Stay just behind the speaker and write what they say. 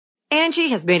Angie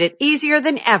has made it easier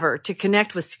than ever to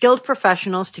connect with skilled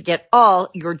professionals to get all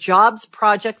your jobs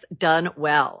projects done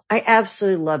well. I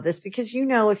absolutely love this because,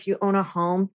 if you own a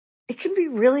home, it can be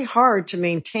really hard to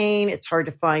maintain. It's hard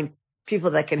to find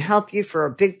people that can help you for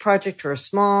a big project or a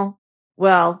small.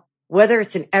 Well, whether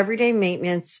it's in everyday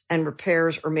maintenance and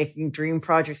repairs or making dream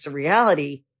projects a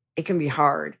reality, it can be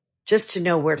hard just to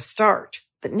know where to start.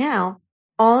 But now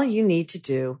all you need to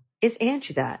do is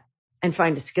Angie that and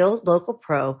find a skilled local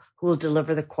pro who will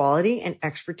deliver the quality and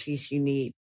expertise you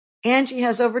need. Angie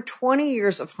has over 20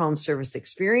 years of home service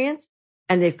experience,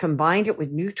 and they've combined it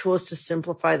with new tools to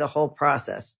simplify the whole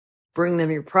process. Bring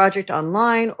them your project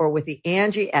online or with the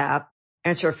Angie app,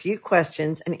 answer a few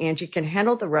questions, and Angie can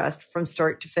handle the rest from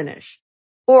start to finish.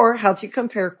 Or help you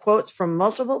compare quotes from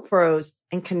multiple pros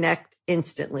and connect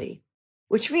instantly,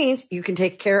 which means you can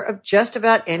take care of just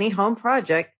about any home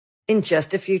project in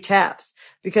just a few taps.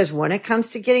 Because when it comes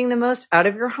to getting the most out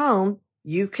of your home,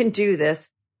 you can do this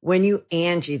when you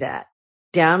Angie that.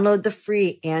 Download the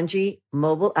free Angie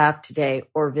mobile app today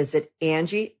or visit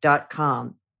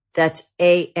Angie.com. That's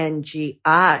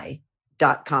ANGI.com.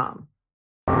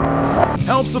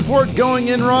 Help support Going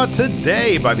In Raw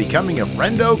today by becoming a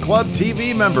Friendo Club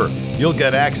TV member. You'll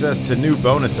get access to new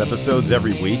bonus episodes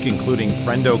every week, including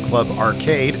Friendo Club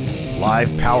Arcade,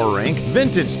 Live Power Rank,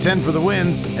 Vintage 10 for the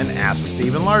Wins, and Ask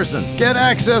Steven Larson. Get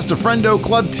access to Friendo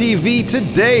Club TV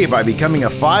today by becoming a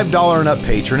 $5 and up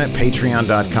patron at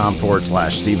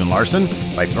patreon.com/Steven Larson,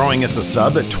 by throwing us a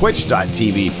sub at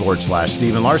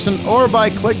twitch.tv/Steven Larson, or by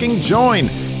clicking join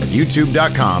at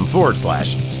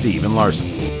youtube.com/Steven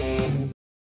Larson.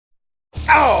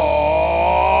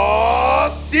 Oh,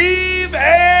 Steve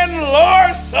and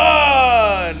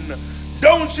Larson!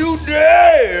 Don't you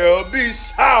dare be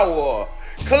sour.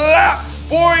 Clap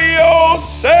for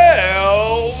yourselves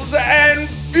and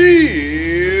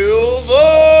feel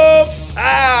the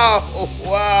power.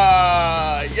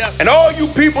 Yes. And all you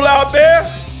people out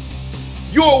there,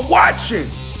 you're watching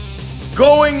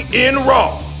Going In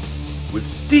Raw with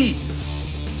Steve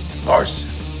Larson.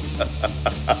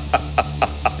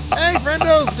 Hey,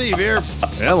 friendo, Steve here.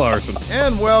 And Larson.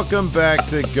 And welcome back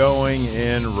to Going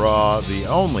In Raw, the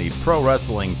only pro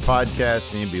wrestling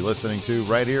podcast you need to be listening to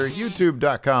right here at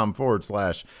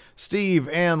youtube.com/Steve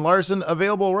and Larson.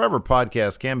 Available wherever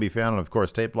podcasts can be found. And, of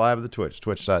course, taped live at the Twitch,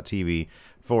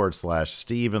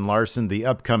 twitch.tv/Steve and Larson. The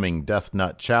upcoming Death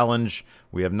Nut Challenge.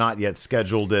 We have not yet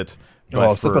scheduled it. I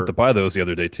was about to buy those the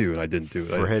other day, too, and I didn't do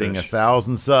it. For hitting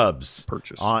 1,000 subs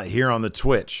purchase here on the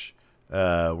Twitch.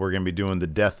 We're going to be doing the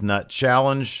Death Nut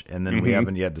Challenge, and then we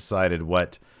haven't yet decided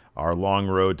what our long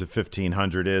road to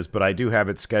 1,500 is, but I do have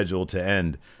it scheduled to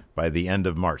end by the end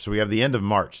of March. So we have the end of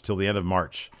March, till the end of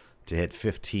March, to hit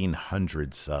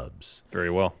 1,500 subs. Very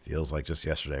well. Feels like just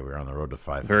yesterday we were on the road to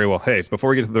 500. Very well. Hey, before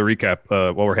we get to the recap,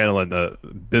 while we're handling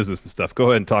business and stuff, go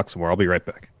ahead and talk some more. I'll be right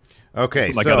back.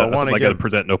 Okay, I gotta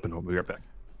present and open. We'll be right back.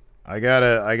 I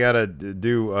gotta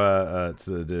do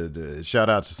shout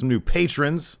out to some new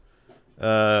patrons.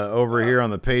 Over here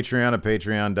on the Patreon at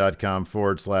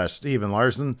patreon.com/Steven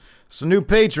Larson. Some new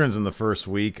patrons in the first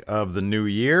week of the new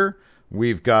year.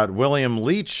 We've got William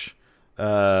Leach,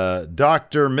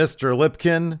 Dr. Mr.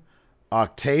 Lipkin,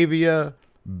 Octavia,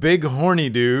 Big Horny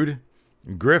Dude,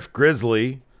 Griff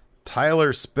Grizzly,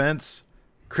 Tyler Spence,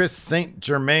 Chris St.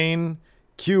 Germain,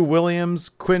 Q Williams,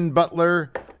 Quinn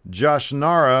Butler, Josh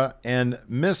Nara, and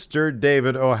Mr.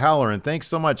 David O'Halloran. Thanks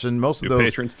so much. And most of those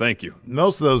patrons, thank you.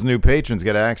 Most of those new patrons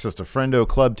get access to Friendo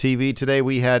Club TV. Today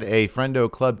we had a Friendo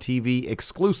Club TV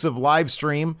exclusive live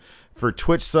stream for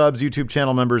Twitch subs, YouTube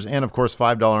channel members, and of course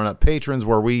 $5 and up patrons,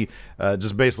 where we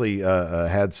just basically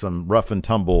had some rough and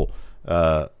tumble.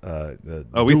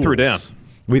 We threw down.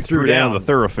 We threw down the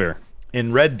thoroughfare.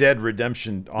 In Red Dead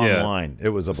Redemption Online. It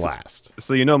was a blast.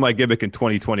 So my gimmick in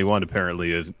 2021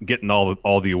 apparently is getting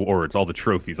all the awards, all the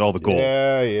trophies, all the gold.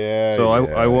 Yeah. So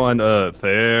I won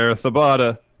Thayer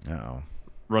Thabata. Oh.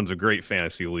 Runs a great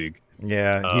fantasy league.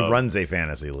 Yeah, he runs a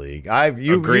fantasy league. A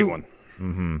great one.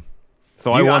 Mm-hmm.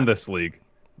 So I won this league.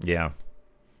 Yeah.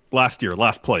 Last year,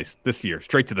 last place. This year,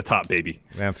 straight to the top, baby.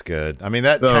 That's good. I mean,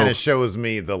 that kind of shows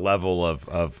me the level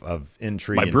of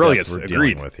intrigue my and brilliance depth we're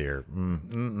agreed. dealing with here.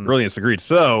 Brilliance agreed.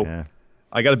 So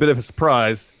I got a bit of a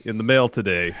surprise in the mail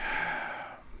today.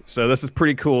 So this is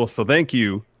pretty cool. So thank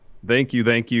you. I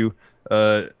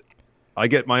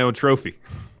get my own trophy.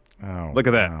 Oh, look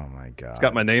at that. Oh my God. It's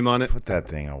got my name on it. Put that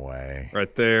thing away.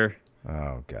 Right there.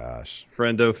 Oh gosh.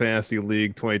 Friendo Fantasy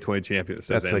League 2020 champion.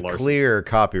 That's a clear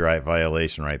copyright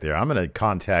violation right there. I'm going to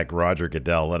contact Roger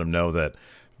Goodell, let him know that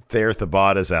Thayer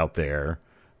Thabata's out there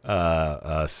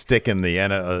sticking the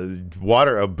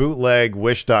a bootleg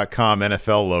Wish.com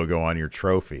NFL logo on your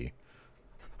trophy,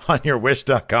 on your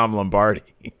Wish.com Lombardi.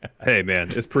 Hey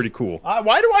man, it's pretty cool.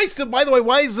 Why do I still? By the way,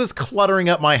 why is this cluttering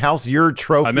up my house? Your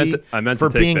trophy I meant for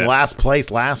to take being that. last place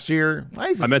last year. Why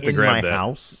is this I meant to in grab my that.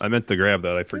 house? I meant to grab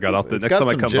that. I forgot. It's Next got time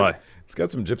I some come by. It's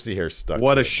got some gypsy hair stuck.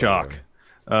 What to a it, shock.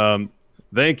 by the way.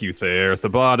 Thank you, Thayer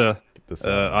Thabata.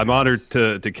 I'm honored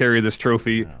to carry this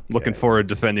trophy. Okay. Looking forward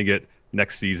to defending it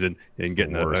next season and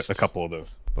getting a couple of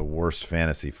those. The worst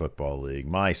fantasy football league.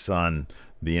 My son,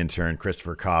 the intern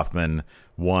Christopher Kaufman,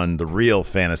 won the real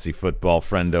fantasy football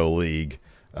Friendo League.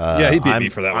 Yeah, he beat me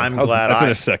for that one. I'm glad I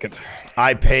finished second.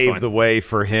 I paved the way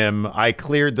for him. I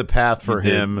cleared the path for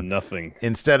him. Nothing.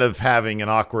 Instead of having an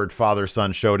awkward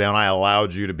father-son showdown, I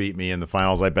allowed you to beat me in the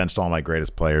finals. I benched all my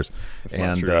greatest players. That's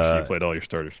not true. Actually, you played all your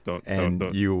starters.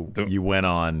 You went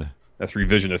on. That's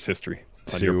revisionist history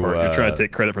on your part. You're trying to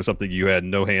take credit for something you had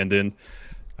no hand in.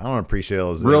 I don't appreciate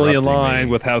all this. Really in line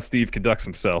with how Steve conducts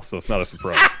himself, so it's not a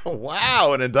surprise.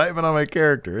 Wow, an indictment on my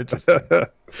character. Interesting.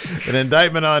 An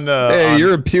indictment on. Hey,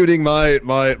 you're imputing my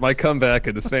comeback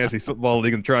in this fantasy football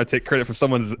league and trying to take credit for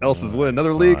someone else's win.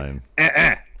 Another league? I'm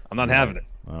not having it.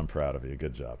 I'm proud of you.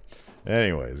 Good job.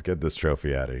 Anyways, get this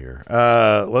trophy out of here.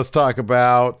 Let's talk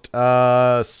about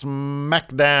Smackdown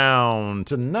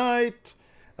tonight.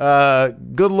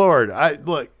 Good Lord.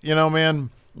 Look, man,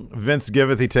 Vince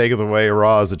giveth, he taketh away.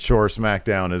 Raw is a chore.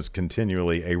 Smackdown is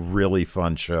continually a really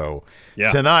fun show. Yeah.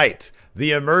 Tonight,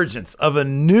 the emergence of a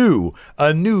new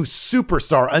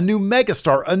superstar, a new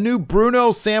megastar, a new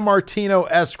Bruno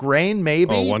Sammartino-esque reign,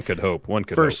 maybe. Oh, one could hope.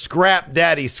 For Scrap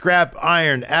Daddy, Scrap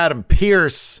Iron, Adam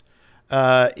Pearce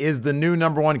is the new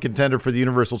number one contender for the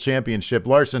Universal Championship.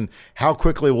 Larson, how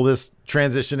quickly will this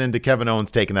transition into Kevin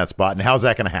Owens taking that spot, and how's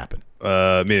that going to happen?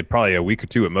 Probably a week or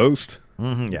two at most.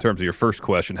 In terms of your first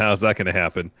question, how's that going to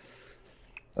happen?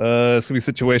 It's going to be a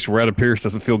situation where Adam Pearce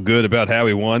doesn't feel good about how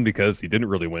he won because he didn't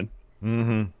really win.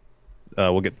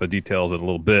 We'll get the details in a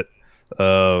little bit.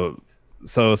 So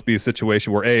it's be a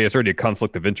situation where it's already a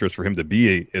conflict of interest for him to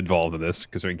be involved in this,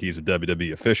 considering he's a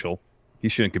WWE official. He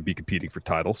shouldn't be competing for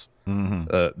titles.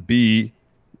 B,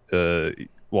 well,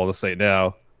 let's say it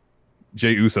now,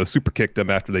 Jey Uso super kicked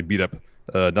him after they beat up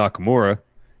Nakamura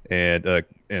and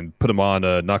put him on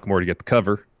Nakamura to get the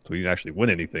cover, so he didn't actually win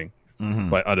anything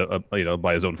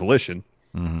by his own volition.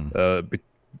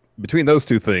 Between those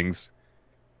two things,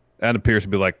 Adam Pearce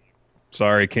would be like,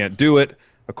 "Sorry, can't do it."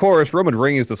 Of course, Roman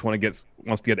Reigns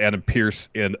wants to get Adam Pearce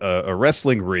in a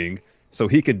wrestling ring so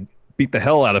he could beat the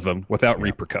hell out of him without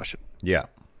repercussion. Yeah.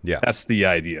 That's the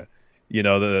idea.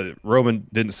 The Roman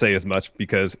didn't say as much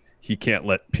because he can't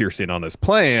let Pearce in on his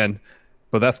plan,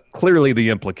 but that's clearly the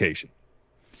implication.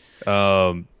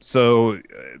 So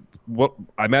what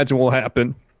I imagine will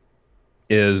happen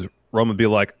is Roman be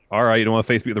like, all right, you don't want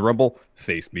to face me at the Rumble?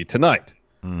 Face me tonight.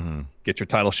 Get your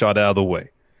title shot out of the way.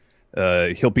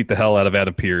 He'll beat the hell out of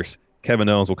Adam Pearce. Kevin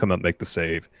Owens will come up and make the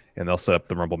save, and they'll set up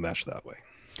the Rumble match that way.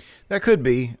 That could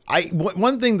be.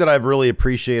 One thing that I've really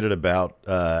appreciated about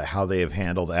how they have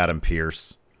handled Adam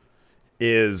Pearce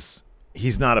is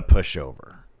he's not a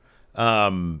pushover.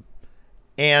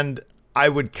 And I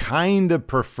would kind of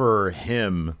prefer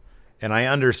him, and I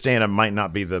understand it might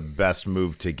not be the best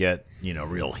move to get,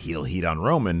 real heel heat on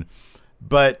Roman,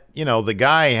 but, the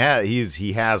guy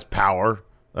he has power,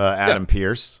 Adam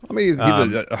Pearce. I mean, he's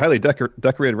a highly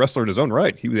decorated wrestler in his own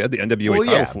right. He had the NWA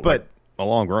title for a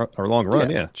long run,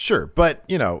 yeah. Sure, but,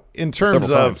 in terms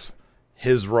of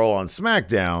his role on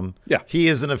SmackDown, he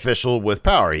is an official with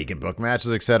power. He can book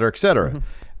matches, et cetera, et cetera.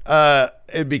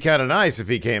 It'd be kind of nice if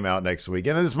he came out next week,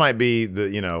 and this might be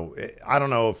I don't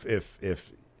know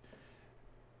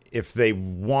if they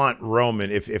want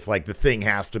Roman, if like the thing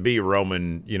has to be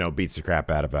Roman, beats the crap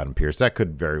out of Adam Pearce. That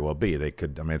could very well be. They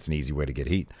could. I mean, it's an easy way to get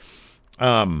heat.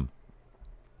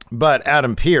 But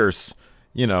Adam Pearce,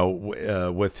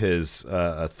 with his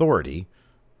authority,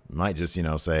 might just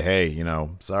say, hey,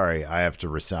 sorry, I have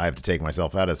to take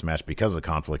myself out of this match because of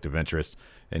conflict of interest.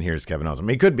 And here's Kevin Owens. I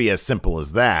mean, it could be as simple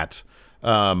as that.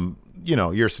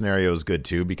 Your scenario is good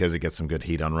too because it gets some good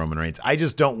heat on Roman Reigns. I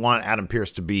just don't want Adam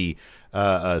Pearce to be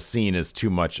seen as too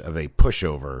much of a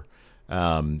pushover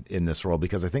in this role,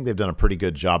 because I think they've done a pretty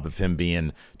good job of him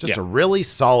being just a really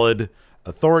solid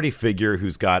authority figure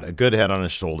who's got a good head on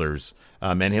his shoulders.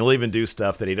 And he'll even do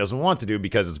stuff that he doesn't want to do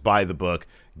because it's by the book,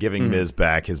 giving Miz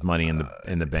back his money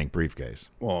in the bank briefcase.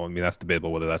 Well, I mean, that's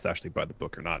debatable whether that's actually by the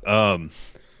book or not.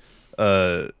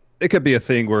 It could be a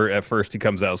thing where at first he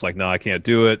comes out, it's like, no, I can't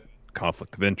do it.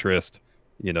 Conflict of interest,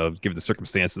 given the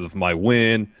circumstances of my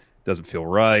win, doesn't feel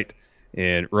right.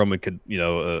 And Roman could,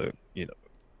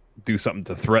 do something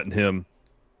to threaten him,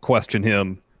 question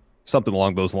him, something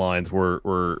along those lines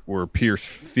where Pearce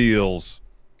feels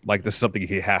like this is something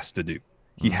he has to do.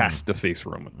 He has to face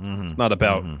Roman. It's not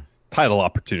about title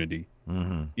opportunity.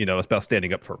 It's about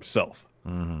standing up for himself.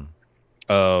 And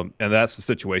that's the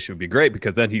situation would be great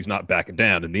because then he's not backing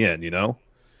down in the end,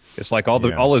 It's like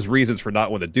all his reasons for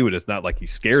not wanting to do it. It's not like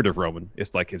he's scared of Roman.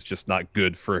 It's like it's just not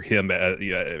good for him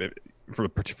from a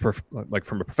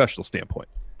professional standpoint.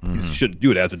 He shouldn't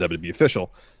do it as a WWE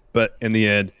official. But in the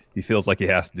end, he feels like he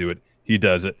has to do it. He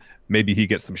does it. Maybe he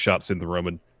gets some shots on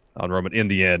Roman. In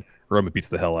the end, Roman beats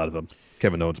the hell out of him.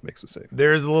 Kevin Owens makes the save.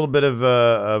 There's a little bit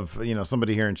of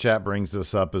somebody here in chat brings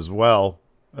this up as well.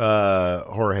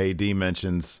 Jorge D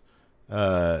mentions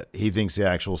he thinks the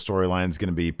actual storyline is going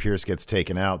to be Pearce gets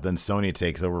taken out, then Sonya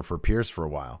takes over for Pearce for a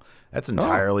while. That's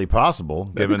entirely possible,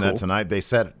 given that tonight they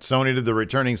set Sonya to the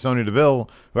returning Sonya Deville,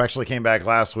 who actually came back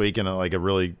last week in a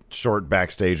really short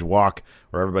backstage walk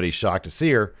where everybody's shocked to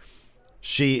see her.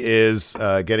 She is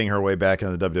getting her way back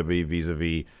in the WWE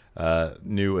vis-a-vis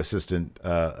new assistant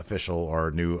official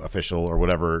or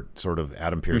whatever sort of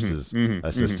Adam Pearce's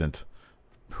assistant,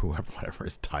 whatever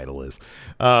his title is.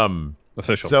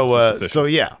 Official. So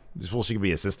yeah, well, she could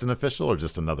be assistant official or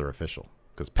just another official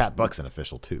because Pat Buck's an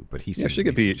official too, but he she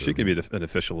could be an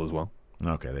official as well.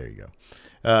 Okay, there you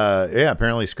go.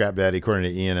 Apparently Scrap Daddy,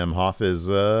 according to Ian M. Hoff, is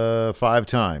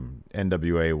 5-time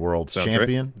NWA World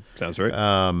Champion. Right. Sounds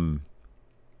right.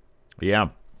 Yeah.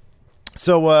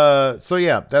 So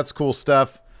yeah, that's cool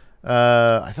stuff.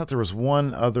 I thought there was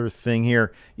one other thing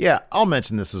here. Yeah, I'll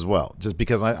mention this as well, just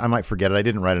because I might forget it. I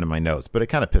didn't write it in my notes, but it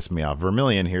kind of pissed me off.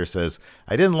 Vermilion here says,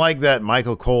 I didn't like that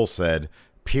Michael Cole said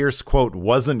Pearce, quote,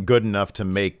 wasn't good enough to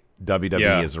make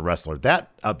WWE as a wrestler.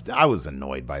 That I was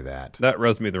annoyed by that. That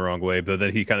rubs me the wrong way, but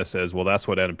then he kind of says, well, that's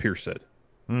what Adam Pearce said.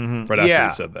 Right after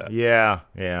he said that. Yeah.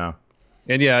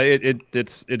 And yeah, it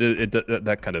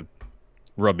that kind of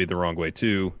rubbed me the wrong way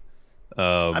too.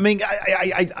 I mean,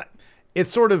 I it's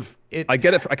sort of it. I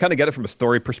get it. I kind of get it from a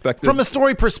story perspective. From a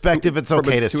story perspective, it's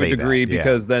okay to say that. To a degree,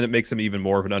 because then it makes him even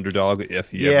more of an underdog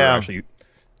if he ever actually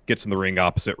gets in the ring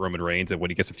opposite Roman Reigns, and when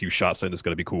he gets a few shots in, it's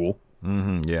going to be cool.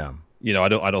 Yeah. I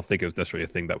don't think it was necessarily a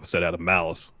thing that was said out of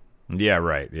malice. Yeah.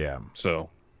 Right. Yeah. So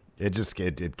it just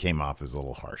it came off as a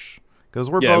little harsh. Because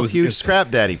we're both huge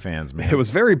Scrap Daddy fans, man. It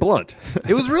was very blunt.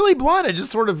 It was really blunt. It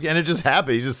just it just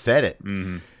happened. He just said it.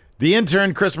 The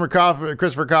intern, Christopher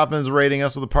Kaufman, is rating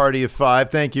us with a party of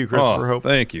 5. Thank you, Christopher.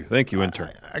 Thank you,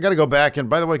 intern. I got to go back. And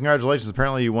by the way, congratulations.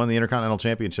 Apparently, you won the Intercontinental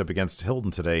Championship against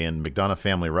Hilton today in McDonough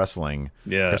Family Wrestling.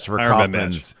 Yeah, Christopher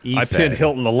Kaufman's I pinned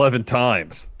Hilton 11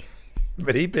 times.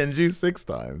 But he pinned you 6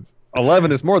 times.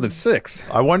 11 is more than 6.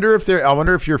 I wonder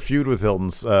if your feud with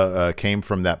Hilton's came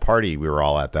from that party we were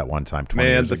all at that one time 20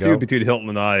 years ago. Man, the feud between Hilton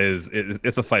and I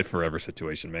it's a fight forever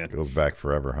situation, man. It goes back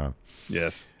forever, huh?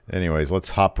 Yes. Anyways,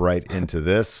 let's hop right into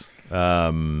this.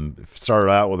 Started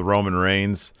out with Roman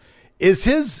Reigns. Is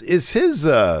his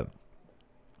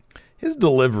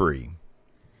delivery?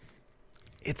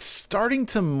 It's starting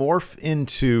to morph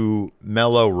into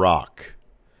mellow rock.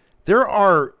 There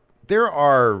are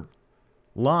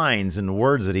lines and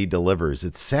words that he delivers.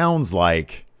 It sounds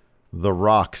like The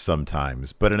Rock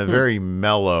sometimes, but in a very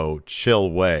mellow,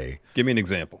 chill way. Give me an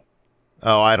example.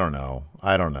 Oh, I don't know.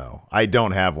 I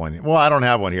don't have one. Well, I don't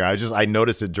have one here. I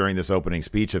noticed it during this opening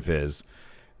speech of his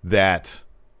that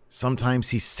sometimes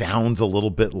he sounds a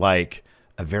little bit like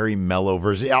a very mellow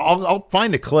version. I'll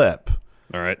find a clip.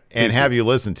 All right. And have you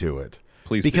listen to it.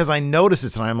 Please. Because I noticed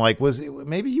it and I'm like,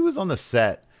 maybe he was on the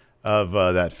set of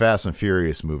that Fast and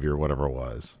Furious movie or whatever it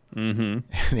was. And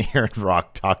Aaron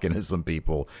Rock talking to some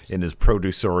people in his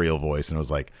producerial voice, and it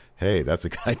was like, hey, that's a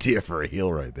good idea for a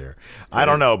heel right there. I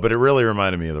don't know, but it really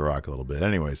reminded me of The Rock a little bit.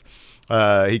 Anyways,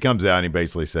 he comes out and he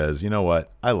basically says, you know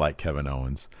what? I like Kevin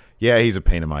Owens. Yeah, he's a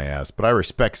pain in my ass, but I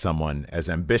respect someone as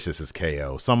ambitious as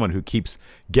KO, someone who keeps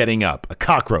getting up, a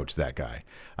cockroach, that guy.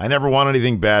 I never want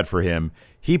anything bad for him.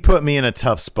 He put me in a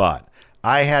tough spot.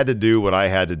 I had to do what I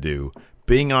had to do.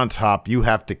 Being on top, you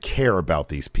have to care about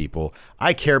these people.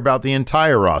 I care about the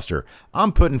entire roster.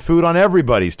 I'm putting food on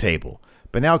everybody's table.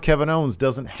 But now Kevin Owens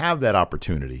doesn't have that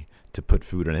opportunity to put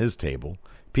food on his table.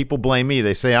 People blame me.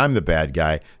 They say I'm the bad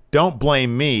guy. Don't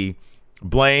blame me.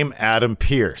 Blame Adam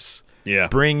Pearce. Yeah.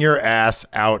 Bring your ass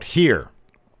out here.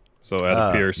 So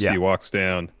Adam Pearce, he walks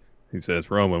down. He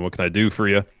says, Roman, what can I do for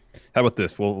you? How about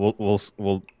this?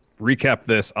 We'll recap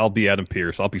this. I'll be Adam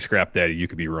Pearce. I'll be Scrap Daddy. You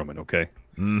could be Roman, okay?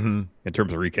 In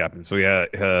terms of recapping. So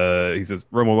he says,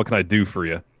 Roman, what can I do for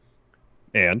you?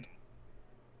 And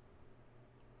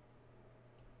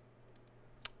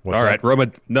What's All that? right,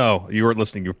 Roman. No, you weren't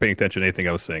listening. You were paying attention to anything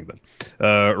I was saying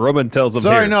then. Roman tells him.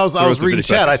 Sorry, here, no, I was reading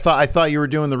chat. package. I thought you were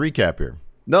doing the recap here.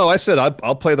 No, I said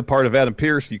I'll play the part of Adam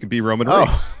Pearce. You can be Roman Reigns.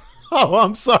 Oh,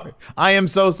 I'm sorry. I am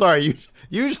so sorry.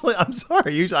 Usually, I'm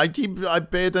sorry. Usually, I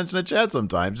pay attention to chat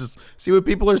sometimes. Just see what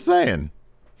people are saying.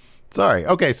 Sorry.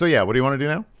 Okay, so yeah, what do you want to do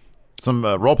now? Some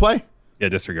role play? Yeah,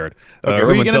 disregard. Okay, who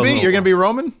are you gonna be? You're gonna be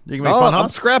Roman? You can be Funhouse? I'm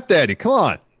Scrap Daddy. Come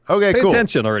on. Okay, Pay cool.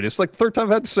 attention already. It's like the third time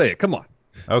I've had to say it. Come on.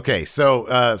 Okay,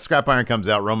 so Scrap Iron comes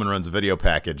out. Roman runs a video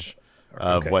package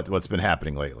of Okay. what's been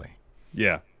happening lately.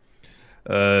 Yeah.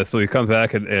 So he comes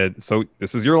back and so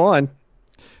this is your line.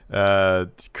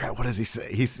 Crap, what does he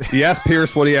say? He asked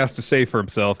Pearce what he has to say for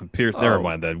himself, and Pearce. Never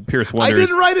mind then. Pearce I wonders.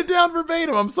 didn't write it down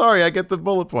verbatim. I'm sorry. I get the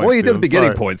bullet points. Well, you did dude. the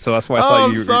beginning I'm sorry. point, so that's why I Oh, thought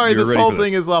I'm you. sorry. You were This ready whole for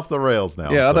thing is off the rails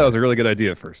now. Yeah, I I'm thought it was sorry. a really good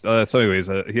idea at first. So, anyways,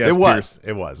 he asked It was. Pearce,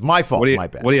 It was my fault. My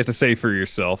bad. what do you have to say for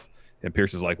yourself? And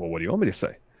Pearce is like, well, what do you want me to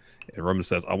say? And Roman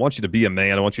says, I want you to be a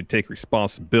man. I want you to take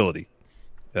responsibility.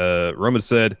 Roman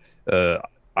said,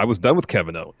 I was done with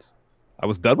Kevin Owens. I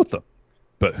was done with them.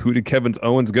 But who did Kevin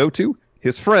Owens go to?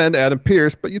 His friend, Adam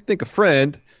Pearce. But you'd think a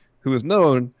friend who has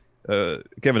known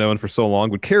Kevin Owens for so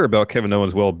long would care about Kevin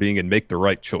Owens' well-being and make the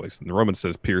right choice. And Roman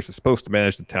says Pearce is supposed to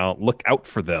manage the talent, look out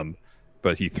for them.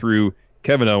 But he threw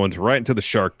Kevin Owens right into the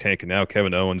shark tank, and now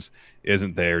Kevin Owens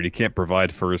isn't there, and he can't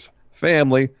provide for his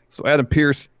family. So Adam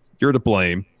Pearce, you're to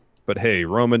blame. But hey,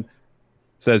 Roman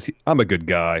says, I'm a good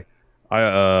guy.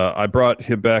 I brought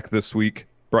you back this week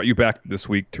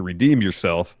to redeem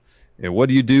yourself. And what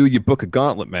do? You book a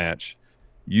gauntlet match.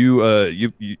 You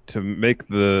to make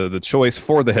the choice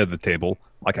for the head of the table.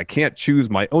 Like I can't choose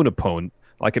my own opponent.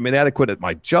 Like I'm inadequate at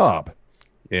my job.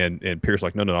 And Pearce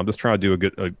like, no, I'm just trying to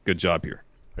do a good job here.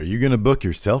 Are you gonna book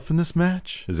yourself in this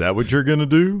match? Is that what you're gonna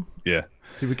do? Yeah.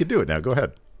 See, we could do it now. Go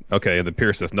ahead. Okay. And then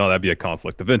Pearce says, no, that'd be a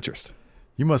conflict of interest.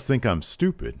 You must think I'm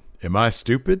stupid. Am I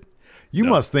stupid? You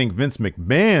must think Vince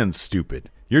McMahon's stupid.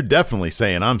 You're definitely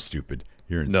saying I'm stupid.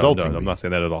 You're insulting No, I'm me. not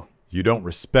saying that at all. You don't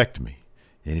respect me.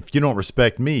 And if you don't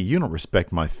respect me, you don't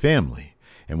respect my family.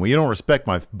 And when you don't respect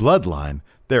my bloodline,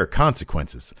 there are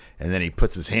consequences. And then he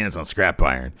puts his hands on Scrap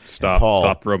Iron.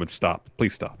 Stop, Roman, stop.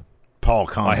 Please stop. Paul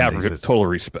comes I have and he says, total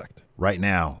respect. right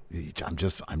now, I'm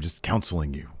just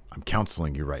counseling you. I'm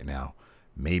counseling you right now.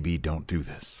 Maybe don't do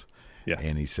this. Yeah.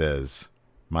 And he says,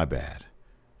 my bad.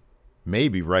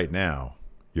 Maybe right now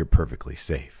you're perfectly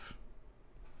safe.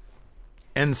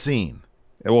 End scene.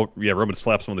 Well, yeah, Roman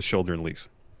slaps him on the shoulder and leaves.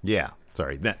 Yeah.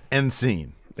 Sorry. End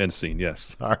scene. End scene,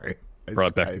 yes. Sorry. Brought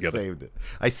it back together.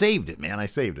 I saved it, man. I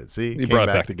saved it. See? You Came brought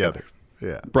it back together.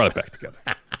 Yeah. Brought it back together.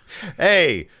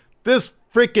 Hey, this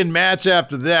freaking match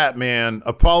after that, man.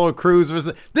 Apollo Crews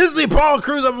versus. This is the Apollo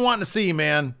Crews I've been wanting to see,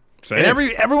 man. Same. And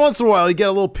every once in a while, you get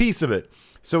a little piece of it.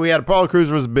 So we had Apollo Crews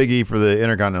versus Big E for the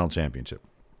Intercontinental Championship.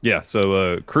 Yeah,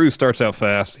 so Cruz starts out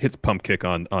fast, hits pump kick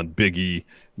on Big E.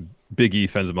 Big E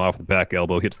fends him off with the back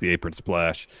elbow, hits the apron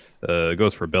splash,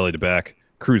 goes for a belly to back.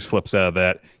 Cruz flips out of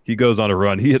that. He goes on a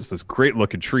run. He hits this great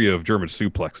looking trio of German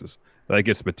suplexes. That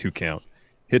gets him a 2 count.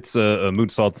 Hits a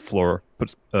moonsault to the floor,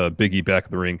 puts Big E back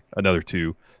in the ring, another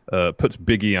 2. Puts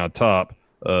Big E on top,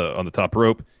 on the top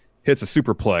rope, hits a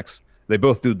superplex. They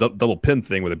both do the double pin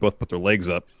thing where they both put their legs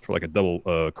up for like a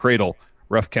double cradle.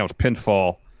 Ref counts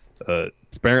pinfall.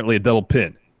 Apparently a double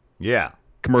pin. Yeah.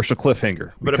 Commercial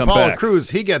cliffhanger. But Apollo Crews,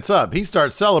 he gets up. He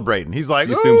starts celebrating. He's like,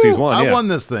 he assumes he's won. I won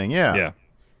this thing. Yeah. Yeah.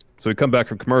 So we come back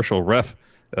from commercial. Ref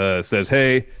says,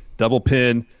 hey, double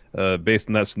pin. Based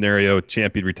on that scenario,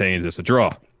 champion retains. It's a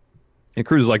draw. And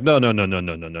Crews is like, no.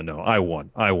 I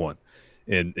won.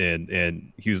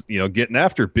 And he was, getting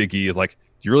after Big E. Is like,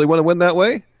 do you really want to win that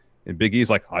way? And Big E's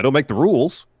like, I don't make the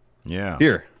rules. Yeah.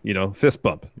 Here, fist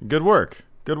bump. Good work.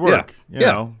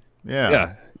 Yeah.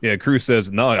 Yeah. Cruz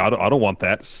says, no, I don't want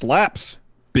that. Slaps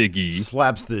Big E.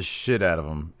 Slaps the shit out of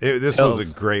him. This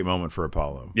was a great moment for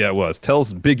Apollo. Yeah, it was.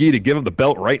 Tells Big E to give him the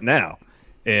belt right now.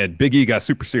 And Big E got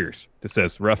super serious. It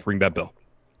says, ref, ring that bell.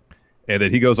 And then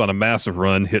he goes on a massive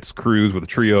run, hits Cruz with a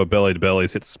trio of belly to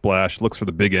bellies, hits splash, looks for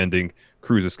the big ending.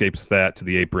 Cruz escapes that to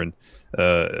the apron.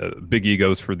 Big E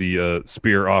goes for the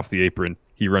spear off the apron.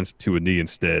 He runs to a knee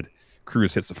instead.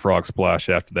 Cruz hits a frog splash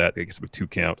after that. It gets him a 2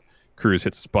 count. Cruz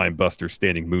hits a spine buster,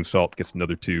 standing moonsault, gets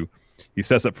another 2. He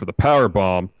sets up for the power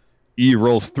bomb. E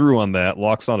rolls through on that,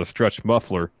 locks on a stretch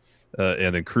muffler,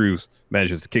 and then Cruz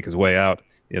manages to kick his way out.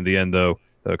 In the end, though,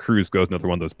 Cruz goes another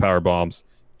one of those power bombs.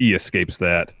 E escapes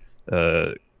that.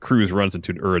 Cruz runs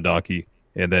into an Uranaki,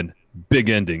 and then big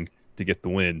ending to get the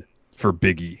win for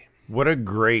Big E. What a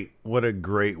great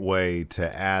way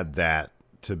to add that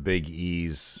to Big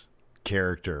E's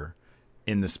character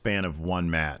in the span of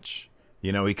one match.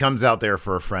 He comes out there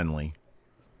for a friendly,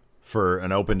 for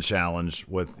an open challenge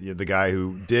with the guy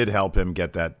who did help him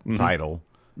get that title.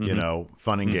 You know,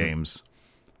 fun and games.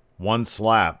 One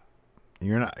slap.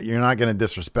 You're not going to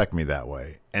disrespect me that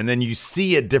way. And then you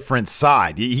see a different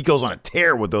side. He goes on a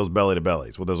tear with those belly to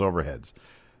bellies, with those overheads.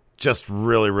 Just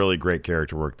really, really great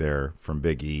character work there from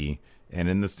Big E. And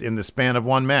in the span of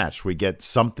one match, we get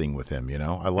something with him. You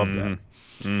know, I love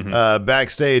that.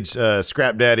 Backstage,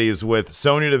 Scrap Daddy is with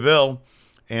Sonya Deville,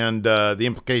 and the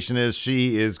implication is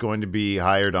she is going to be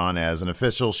hired on as an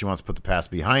official. She wants to put the past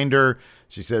behind her.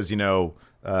 She says,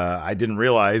 I didn't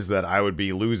realize that I would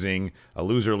be losing a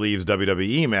loser leaves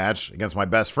WWE match against my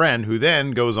best friend, who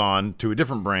then goes on to a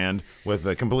different brand with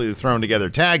a completely thrown together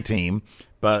tag team.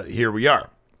 But here we are.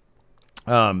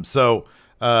 So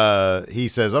he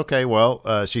says, okay,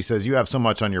 well, she says, you have so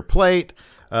much on your plate,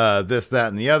 this, that,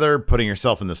 and the other, putting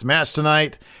yourself in this match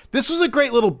tonight. This was a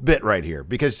great little bit right here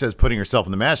because she says putting herself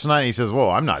in the match tonight. And he says,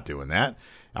 whoa, I'm not doing that.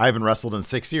 I haven't wrestled in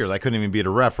 6 years. I couldn't even be a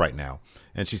ref right now.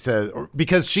 And she says,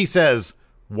 because she says,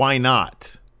 why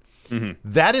not?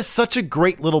 That is such a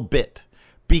great little bit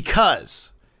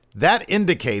because that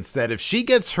indicates that if she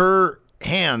gets her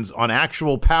hands on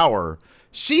actual power,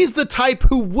 she's the type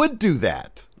who would do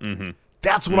that.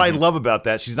 That's what I love about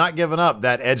that. She's not giving up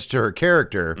that edge to her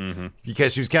character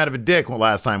because she was kind of a dick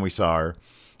last time we saw her.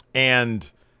 And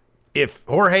if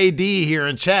Jorge D here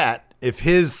in chat, if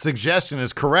his suggestion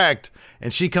is correct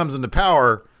and she comes into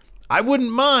power, I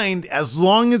wouldn't mind as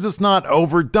long as it's not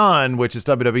overdone, which is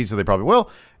WWE, so they probably will.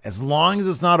 As long as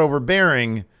it's not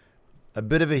overbearing, a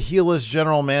bit of a heelish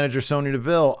general manager, Sonya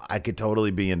Deville, I could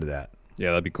totally be into that.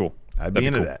 Yeah, that'd be cool. I'd be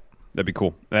into that. That'd be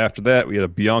cool. After that, we had a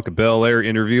Bianca Belair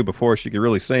interview. Before she could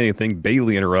really say anything,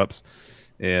 Bayley interrupts.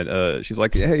 And she's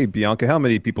like, hey, Bianca, how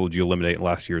many people did you eliminate in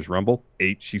last year's Rumble?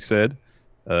 8, she said.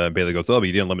 Bayley goes, oh, but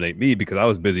you didn't eliminate me because I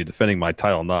was busy defending my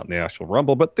title, not in the actual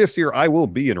Rumble. But this year, I will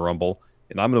be in Rumble,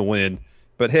 and I'm going to win.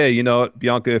 But hey, you know what,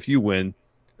 Bianca, if you win,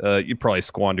 you'd probably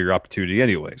squander your opportunity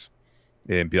anyways.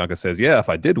 And Bianca says, yeah, if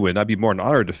I did win, I'd be more than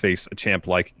honored to face a champ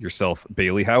like yourself,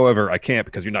 Bayley. However, I can't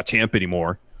because you're not champ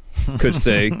anymore. Could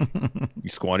say you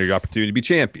squandered your opportunity to be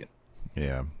champion.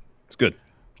 Yeah. It's good.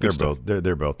 They're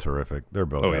both terrific. They're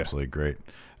both absolutely great.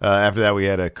 After that, we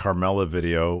had a Carmella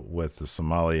video with the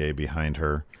sommelier behind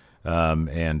her.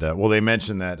 They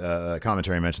mentioned that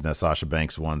commentary mentioned that Sasha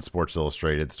Banks won Sports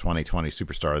Illustrated's 2020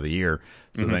 Superstar of the Year.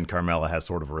 So then Carmella has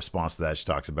sort of a response to that. She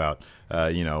talks about,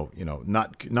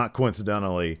 not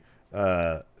coincidentally,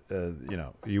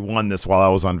 you won this while I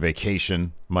was on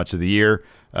vacation much of the year.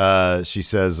 She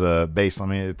says,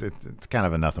 it's kind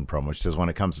of a nothing promo. She says, when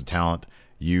it comes to talent,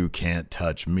 you can't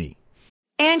touch me.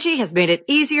 Angie has made it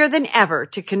easier than ever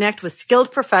to connect with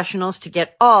skilled professionals to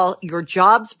get all your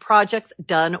jobs projects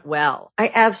done well. I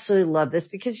absolutely love this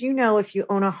because, if you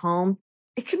own a home,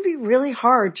 it can be really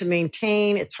hard to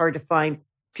maintain. It's hard to find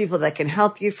people that can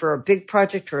help you for a big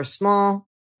project or a small.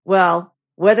 Well,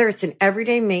 whether it's in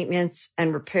everyday maintenance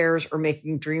and repairs or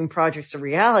making dream projects a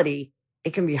reality,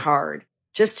 it can be hard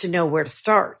just to know where to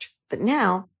start. But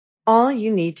now all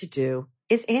you need to do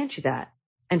is Angie that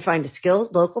and find a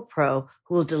skilled local pro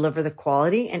who will deliver the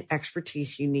quality and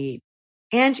expertise you need.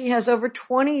 Angie has over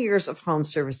 20 years of home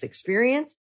service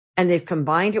experience, and they've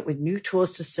combined it with new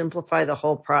tools to simplify the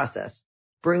whole process.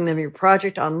 Bring them your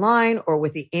project online or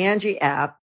with the Angie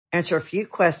app, answer a few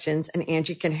questions, and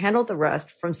Angie can handle the rest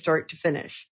from start to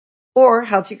finish. Or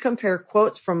help you compare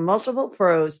quotes from multiple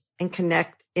pros and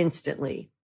connect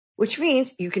instantly, which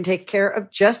means you can take care of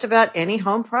just about any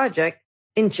home project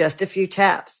in just a few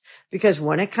taps. Because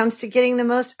when it comes to getting the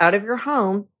most out of your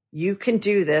home, you can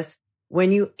do this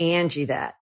when you Angie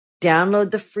that.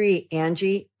 Download the free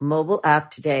Angie mobile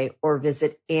app today or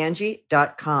visit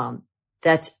Angie.com.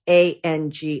 That's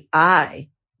ANGI.com.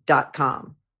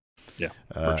 Yeah.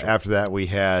 After that, we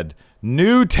had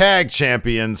new tag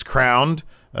champions crowned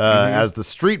as the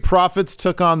Street Profits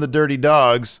took on the Dirty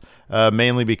Dogs,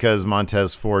 mainly because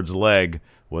Montez Ford's leg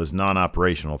was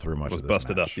non-operational through much of this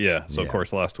busted match. up, yeah. So, of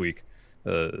course, last week,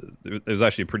 it was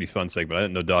actually a pretty fun segment. I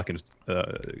didn't know Dawkins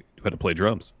had to play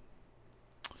drums.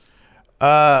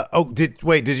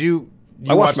 Did you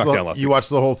I watched Smackdown last week. You watched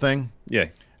the whole thing? Yeah.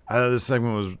 This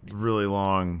segment was really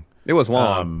long. It was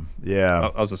long. Yeah.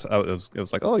 It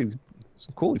was like, oh, he's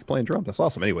cool. He's playing drums. That's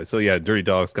awesome. Anyway, so yeah, Dirty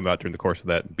Dogs come out during the course of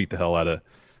that and beat the hell out of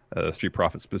Street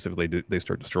Profits. Specifically, they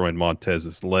start destroying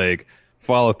Montez's leg.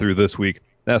 Follow through this week.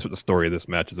 That's what the story of this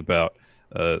match is about.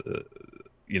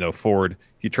 Ford,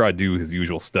 he tried to do his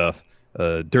usual stuff.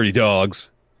 Dirty Dogs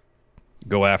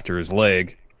go after his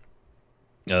leg.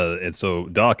 And so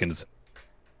Dawkins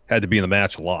had to be in the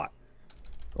match a lot.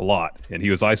 And he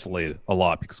was isolated a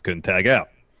lot because he couldn't tag out.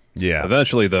 Yeah.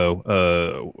 Eventually,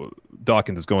 though,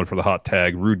 Dawkins is going for the hot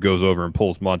tag. Rude goes over and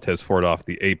pulls Montez Ford off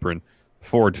the apron.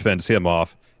 Ford fends him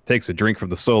off, takes a drink from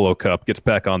the solo cup, gets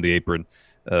back on the apron,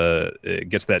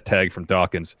 gets that tag from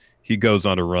Dawkins. He goes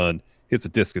on a run, hits a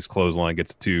discus clothesline,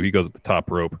 gets a 2. He goes at the top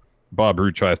rope. Bob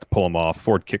Roode tries to pull him off.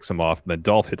 Ford kicks him off. And then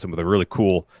Dolph hits him with a really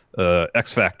cool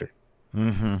X Factor.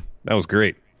 Mm-hmm. That was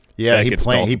great. Yeah, he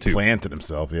planted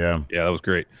himself. Yeah. Yeah, that was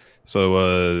great.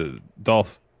 So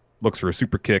Dolph looks for a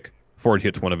super kick. Ford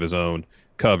hits one of his own,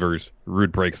 covers.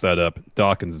 Rude breaks that up.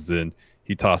 Dawkins is in.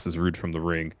 He tosses Rude from the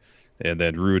ring. And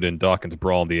then Rude and Dawkins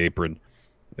brawl on the apron.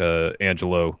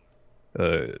 Angelo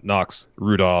knocks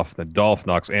Rude off. Then Dolph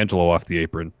knocks Angelo off the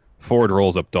apron. Ford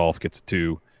rolls up Dolph, gets a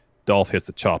 2. Dolph hits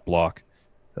a chop block.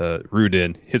 Rude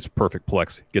in, hits perfect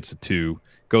plex, gets a 2.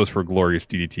 Goes for a glorious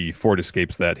DDT. Ford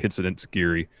escapes that, hits an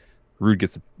enziguri. Rude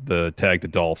gets the tag to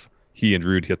Dolph. He and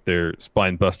Rude hit their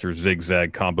spine buster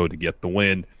zigzag combo to get the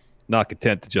win. Not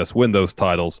content to just win those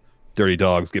titles, Dirty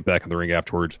Dogs get back in the ring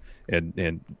afterwards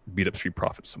and beat up Street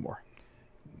Profits some more.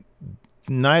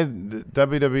 The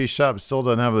WWE shop still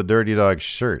doesn't have the Dirty Dog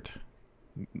shirt.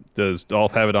 Does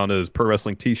Dolph have it on his Pro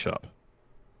Wrestling Tee shop?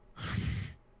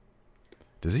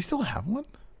 Does he still have one?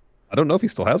 I don't know if he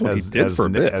still has one. He did for a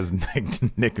bit. As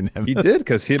Nick Nemeth. He did,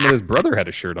 because him and his brother had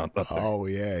a shirt on up there. Oh,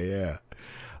 yeah.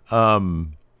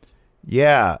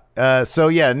 So,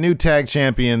 new tag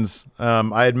champions.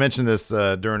 I had mentioned this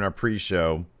during our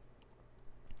pre-show.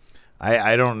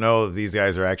 I don't know if these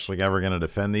guys are actually ever going to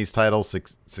defend these titles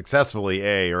successfully,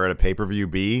 A, or at a pay-per-view,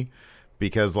 B,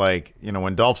 because,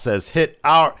 when Dolph says,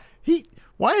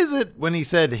 why is it when he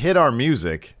said hit our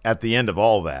music at the end of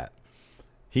all that?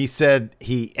 He said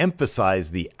he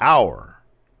emphasized the hour.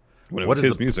 When it was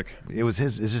his music. It's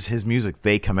just his music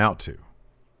they come out to.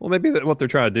 Well, maybe what they're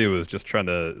trying to do is just trying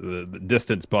to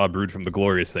distance Bob Roode from the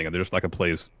glorious thing, and they're just not going to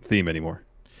play his theme anymore.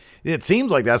 It seems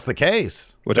like that's the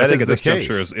case. Which I think at this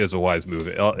juncture is a wise move.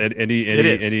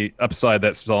 Any upside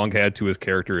that song had to his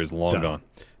character is long gone.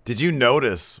 Did you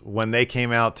notice when they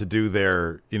came out to do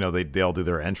their, they all do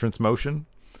their entrance motion?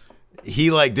 He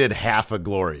did half a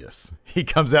glorious. He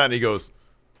comes out and he goes,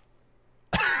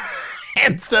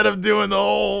 instead of doing the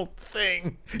whole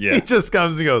thing, he just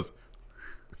comes and goes,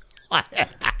 oh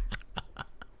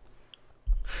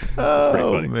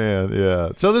funny. Man, yeah.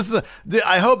 So this is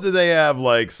I hope that they have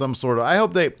some sort of, I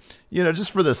hope they,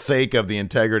 just for the sake of the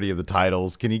integrity of the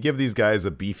titles, can you give these guys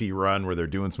a beefy run where they're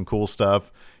doing some cool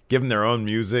stuff, give them their own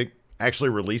music, actually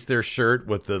release their shirt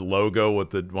with the logo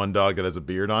with the one dog that has a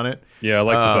beard on it. Yeah, I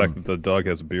like the fact that the dog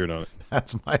has a beard on it.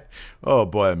 That's oh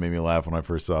boy, that made me laugh when I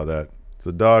first saw that. It's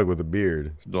a dog with a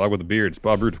beard. It's a dog with a beard. It's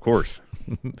Bob Roode, of course.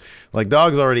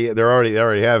 Dogs they already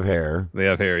have hair. They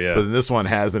have hair, yeah. But this one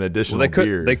has an additional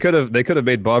beard. They could have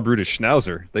made Bob Roode a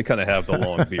schnauzer. They kind of have the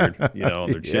long beard, on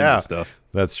their chin and stuff.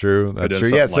 That's true. That's true.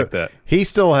 Yeah, so that. He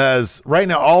still has right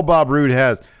now. All Bob Roode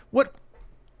has. What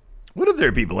if there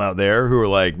are people out there who are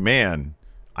like, man,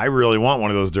 I really want one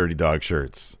of those Dirty Dog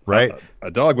shirts, right? A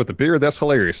dog with a beard, that's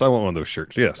hilarious. I want one of those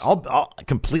shirts. Yes. I'll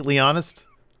completely honest.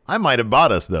 I might have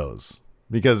bought us those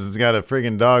because it's got a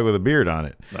friggin' dog with a beard on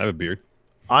it. I have a beard.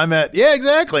 Yeah,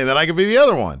 exactly. Then I could be the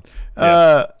other one.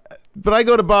 Yeah. But I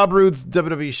go to Bob Roode's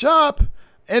WWE shop,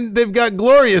 and they've got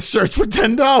glorious shirts for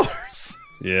 $10.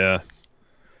 Yeah.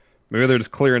 Maybe they're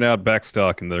just clearing out back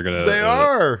stock, and they're gonna. They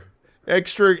are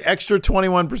extra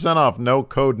 21% off. No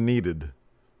code needed.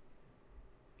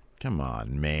 Come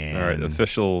on, man. All right,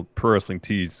 official Pro Wrestling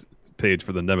Tees page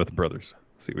for the Nemeth brothers.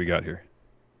 Let's see what we got here.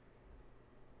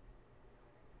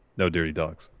 No Dirty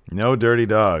Dogs. No Dirty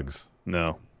Dogs.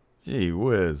 No. Gee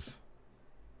whiz.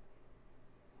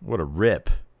 What a rip.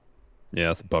 Yeah,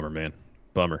 that's a bummer, man.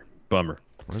 Bummer.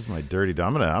 Where's my Dirty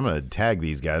Dog? I'm gonna tag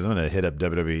these guys. I'm gonna hit up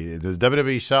WWE. Does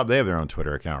WWE shop? They have their own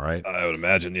Twitter account, right? I would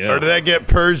imagine, yeah. Or did that get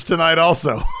purged tonight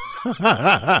also?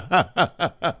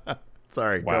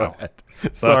 Sorry, wow. Go ahead.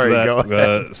 Sorry, go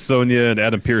ahead. Sonya and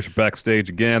Adam Pearce are backstage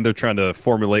again. They're trying to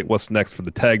formulate what's next for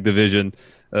the tag division.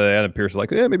 Adam Pearce is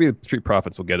like, maybe the Street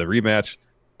Profits will get a rematch.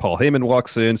 Paul Heyman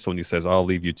walks in. Sonya says, I'll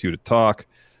leave you two to talk.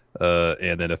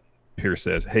 And then if Pearce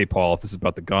says, hey, Paul, if this is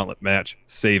about the gauntlet match,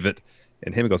 save it.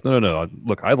 And Heyman goes, no.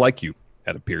 Look, I like you,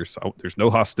 Adam Pearce. There's no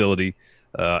hostility.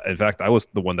 In fact, I was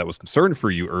the one that was concerned for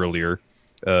you earlier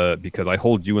because I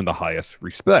hold you in the highest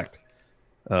respect.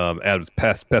 Adam's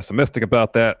pessimistic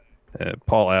about that.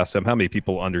 Paul asks him how many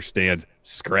people understand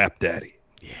Scrap Daddy.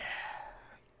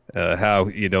 Yeah.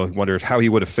 He wonders how he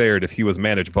would have fared if he was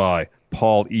managed by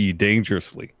Paul E.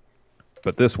 Dangerously.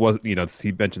 But this wasn't,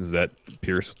 he mentions that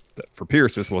for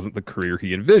Pearce, this wasn't the career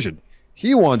he envisioned.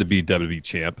 He wanted to be WWE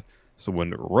champ. So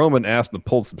when Roman asked him to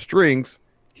pull some strings,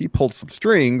 he pulled some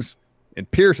strings And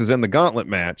Pearce is in the gauntlet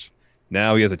match.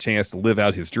 Now he has a chance to live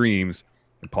out his dreams.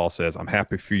 And Paul says, I'm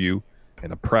happy for you,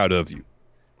 and I'm proud of you.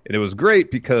 And it was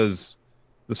great because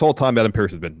this whole time Adam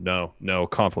Pearce has been, no,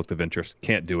 conflict of interest.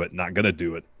 Can't do it. Not going to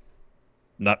do it.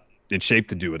 Not in shape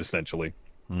to do it, essentially.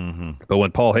 Mm-hmm. But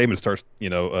when Paul Heyman starts,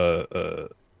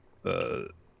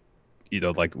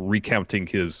 like recounting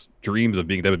his dreams of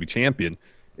being WWE champion,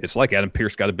 it's like Adam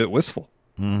Pearce got a bit wistful.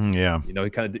 Mm-hmm, yeah.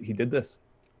 He did this.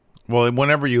 Well,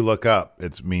 whenever you look up,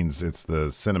 it means it's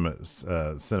the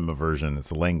cinema version. It's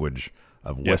a language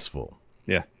of wistful.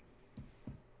 Yeah.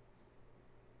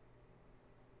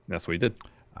 That's what he did.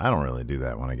 I don't really do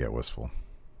that when I get wistful.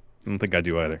 I don't think I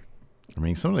do either. I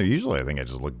mean, usually I think I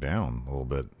just look down a little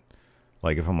bit.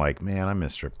 Like if I'm like, man, I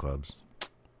miss strip clubs.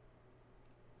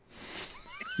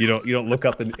 You don't look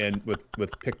up and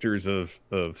with pictures of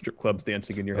strip clubs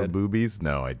dancing in your head? Boobies?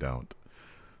 No, I don't.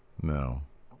 No.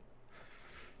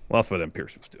 Well, that's what M.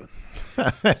 Pearce was doing.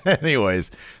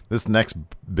 Anyways, this next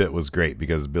bit was great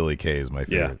because Billie Kay is my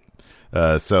favorite.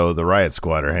 Yeah. So the Riot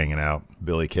Squad are hanging out.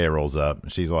 Billie Kay rolls up.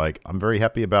 She's like, I'm very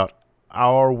happy about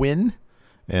our win.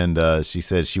 And she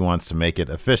says she wants to make it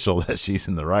official that she's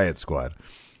in the Riot Squad.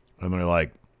 And they're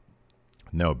like,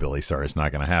 no, Billie, sorry, it's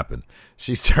not going to happen.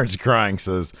 She starts crying,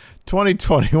 says,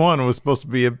 2021 was supposed to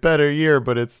be a better year,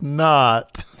 but it's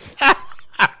not.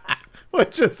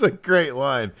 Which is a great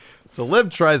line. So Liv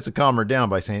tries to calm her down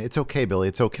by saying, it's okay, Billie,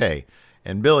 it's okay.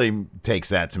 And Billie takes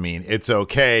that to mean, it's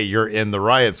okay, you're in the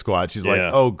Riot Squad. She's like,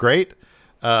 oh, great.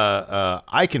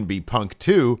 I can be punk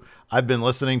too. I've been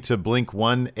listening to Blink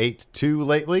 182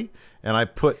 lately, and I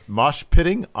put mosh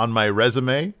pitting on my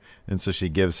resume. And so she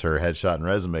gives her headshot and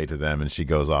resume to them, and she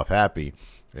goes off happy.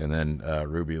 And then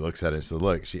Ruby looks at it and says,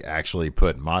 look, she actually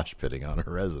put mosh pitting on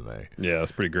her resume. Yeah,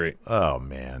 that's pretty great. Oh,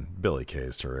 man. Billie Kay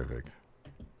is terrific.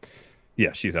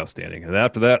 Yeah, she's outstanding. And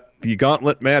after that, the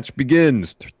gauntlet match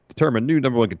begins to determine new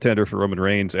number one contender for Roman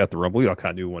Reigns at the Rumble. We all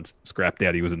kind of knew once Scrap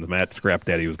Daddy was in the match, Scrap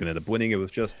Daddy was going to end up winning. It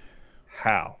was just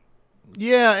how.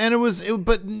 Yeah, and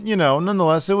but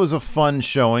nonetheless, it was a fun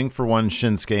showing for one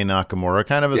Shinsuke Nakamura,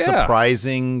 kind of a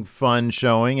surprising, fun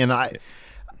showing. And I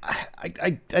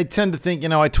tend to think,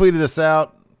 I tweeted this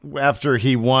out after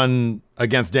he won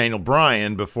against Daniel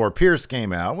Bryan before Pearce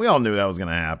came out. We all knew that was going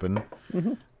to happen.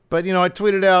 Mm-hmm. But, I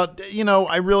tweeted out,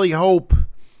 I really hope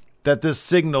that this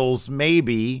signals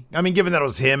maybe, given that it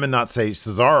was him and not, say,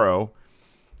 Cesaro,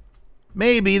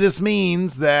 maybe this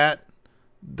means that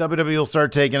WWE will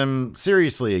start taking him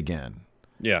seriously again.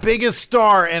 Yeah. Biggest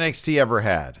star NXT ever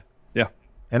had. Yeah.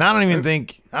 And I don't even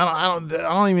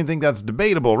think that's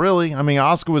debatable, really.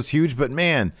 Asuka was huge, but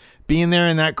man, being there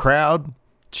in that crowd,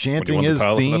 chanting his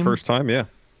theme the first time, yeah.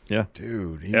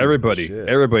 Dude,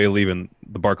 everybody leaving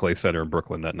the Barclays Center in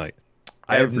Brooklyn that night.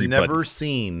 I've never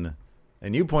seen,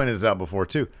 and you pointed this out before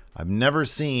too, I've never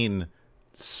seen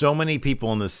so many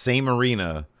people in the same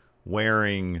arena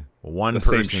wearing the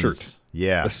same shirt.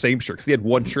 Yeah. The same shirt. Because he had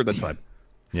one shirt at the time.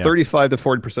 Yeah. 35 to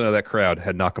 40% of that crowd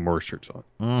had Nakamura shirts on.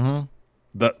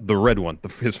 Mm-hmm. The red one,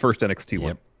 his first NXT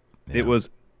one. Yeah. It was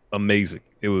amazing.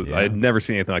 It was. I had never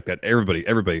seen anything like that.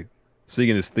 Everybody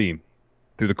singing his theme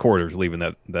through the corridors, leaving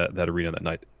that arena that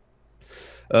night.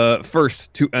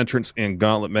 First, two entrants in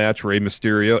gauntlet match, Rey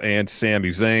Mysterio and Sami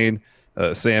Zayn.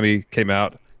 Sami came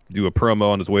out to do a promo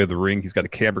on his way to the ring. He's got a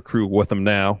camera crew with him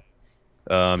now.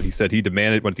 He said he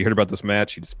demanded, when he heard about this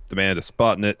match, he just demanded a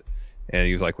spot in it. And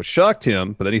he was like, what shocked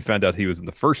him, but then he found out he was in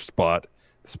the first spot.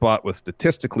 The spot with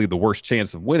statistically the worst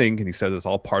chance of winning. And he said it's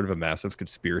all part of a massive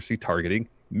conspiracy targeting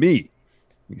me.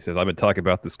 He says, I've been talking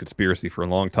about this conspiracy for a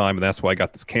long time, and that's why I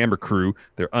got this camera crew.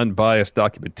 They're unbiased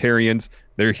documentarians.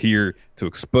 They're here to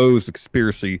expose the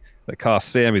conspiracy that cost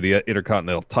Sami the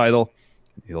Intercontinental title.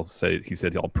 He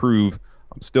said, I'll prove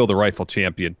I'm still the rightful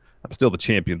champion. I'm still the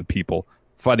champion of the people,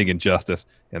 fighting injustice,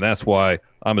 and that's why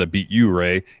I'm going to beat you,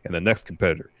 Ray, and the next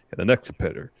competitor, and the next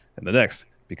competitor, and the next,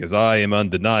 because I am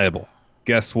undeniable.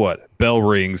 Guess what? Bell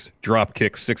rings, drop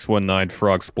kick, 619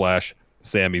 frog splash.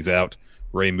 Sammy's out.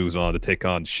 Ray moves on to take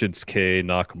on Shinsuke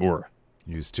Nakamura.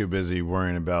 He was too busy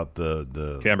worrying about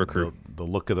the camera crew, the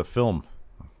look of the film.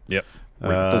 Yep,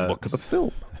 the look of the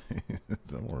film.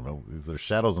 There's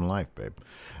shadows in life, babe.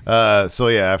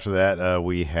 After that,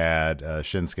 we had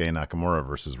Shinsuke Nakamura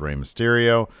versus Rey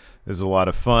Mysterio. This is a lot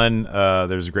of fun.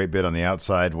 There's a great bit on the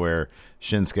outside where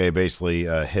Shinsuke basically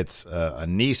hits a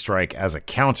knee strike as a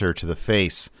counter to the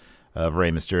face of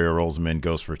Rey Mysterio, rolls him in,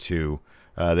 goes for two.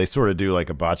 They sort of do like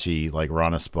a bocce, like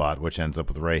Rana spot, which ends up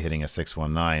with Ray hitting a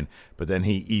 619. But then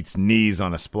he eats knees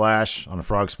on a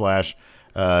frog splash.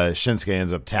 Shinsuke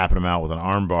ends up tapping him out with an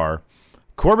armbar.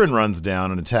 Corbin runs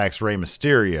down and attacks Rey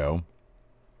Mysterio.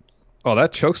 Oh,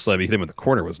 that choke slam he hit him in the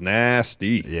corner was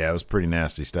nasty. Yeah, it was pretty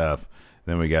nasty stuff.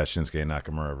 Then we got Shinsuke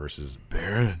Nakamura versus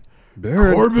Baron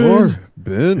Corbin.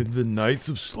 and the Knights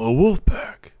of Slow Wolf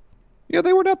Pack. Yeah,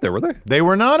 they weren't out there, were they? They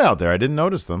were not out there. I didn't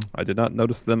notice them. I did not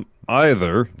notice them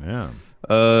either. Yeah.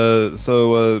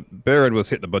 So Baron was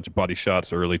hitting a bunch of body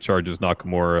shots early, charges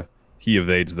Nakamura. He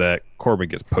evades that. Corbin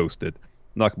gets posted.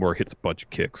 Nakamura hits a bunch of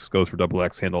kicks, goes for double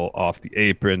axe handle off the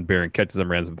apron. Baron catches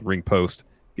him, runs him to the ring post,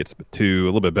 gets him a 2, a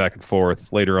little bit back and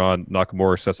forth. Later on,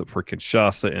 Nakamura sets up for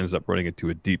Kinshasa, ends up running into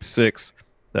a deep 6.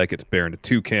 That gets Baron a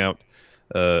 2 count.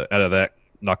 Out of that,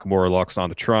 Nakamura locks on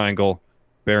the triangle.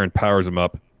 Baron powers him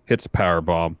up, hits a power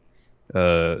bomb,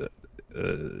 charges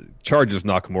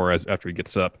Nakamura after he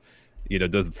gets up.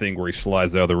 Does the thing where he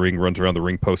slides out of the ring, runs around the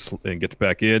ring post, and gets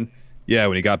back in. Yeah,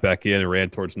 when he got back in and ran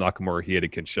towards Nakamura, he hit a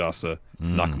Kinshasa.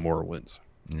 Nakamura wins.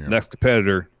 Yeah. Next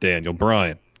competitor, Daniel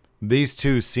Bryan. These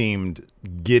two seemed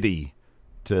giddy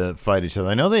to fight each other.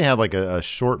 I know they had like a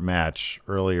short match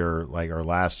earlier, or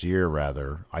last year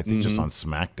rather. I think just on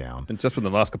SmackDown. And just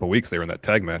within the last couple of weeks, they were in that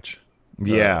tag match.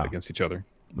 Against each other.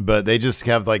 But they just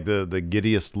have like the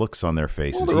giddiest looks on their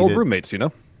faces. Well, they're old roommates,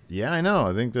 Yeah, I know.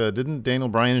 I think didn't Daniel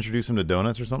Bryan introduce him to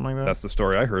donuts or something like that? That's the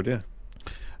story I heard. Yeah.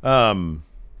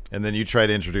 And then you try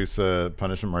to introduce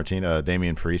Punishment Martina,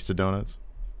 Damian Priest to donuts.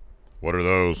 What are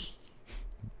those?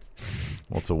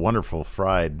 Well, it's a wonderful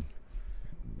fried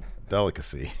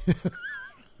delicacy.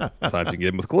 Sometimes you get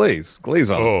them with glaze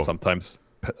on them. Sometimes,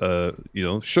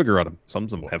 sugar on them. Some of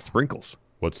them have sprinkles.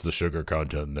 What's the sugar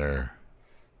content there?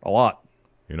 A lot.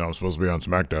 I'm supposed to be on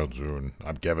SmackDown soon.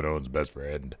 I'm Kevin Owens' best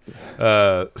friend.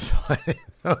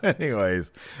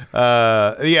 Anyways,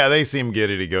 they seem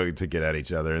giddy to get at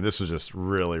each other, and this was just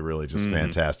really, really just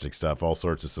fantastic stuff. All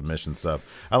sorts of submission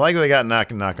stuff. I like that they got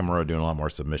Nakamura doing a lot more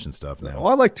submission stuff now. Well,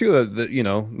 I like too that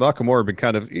Nakamura been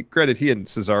kind of, granted, he and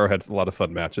Cesaro had a lot of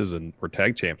fun matches and were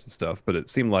tag champs and stuff, but it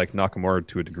seemed like Nakamura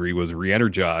to a degree was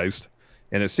re-energized.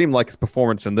 And it seemed like his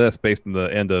performance in this, based on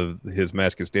the end of his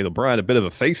match against Daniel Bryan, a bit of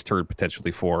a face turn potentially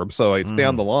for him. So it's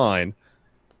down the line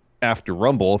after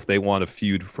Rumble, if they want a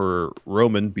feud for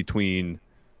Roman between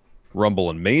Rumble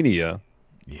and Mania.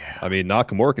 Yeah. I mean,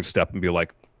 Nakamura could step and be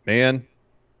like, man,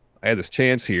 I had this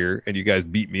chance here, and you guys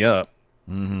beat me up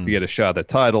to get a shot at that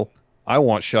title. I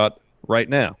want shot right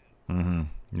now.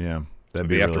 Yeah. That'd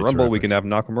be after really Rumble, terrific. We can have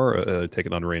Nakamura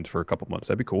taking on reigns for a couple months.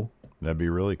 That'd be cool. That'd be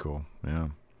really cool. Yeah.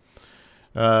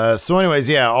 So anyways,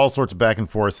 all sorts of back and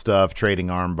forth stuff, trading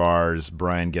arm bars.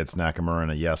 Bryan gets Nakamura in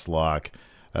a yes lock.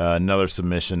 Another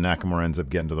submission. Nakamura ends up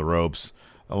getting to the ropes.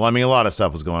 A lot of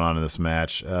stuff was going on in this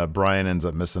match. Bryan ends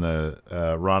up missing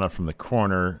a Rana from the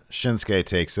corner. Shinsuke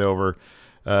takes over.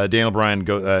 Daniel Bryan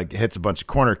hits a bunch of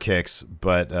corner kicks,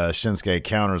 but Shinsuke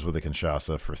counters with a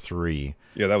Kinshasa for 3.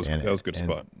 Yeah, that was a good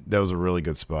spot. That was a really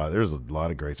good spot. There's a lot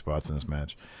of great spots in this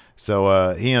match.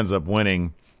 So he ends up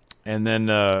winning. And then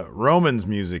Roman's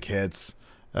music hits.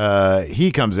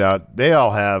 He comes out. They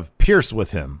all have Pearce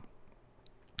with him.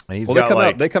 And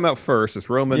they come out first. It's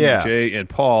Roman, Jay, and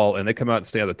Paul, and they come out and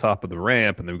stay at the top of the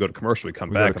ramp, and then we go to commercial. We come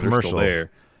back, and they're still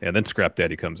there. And then Scrap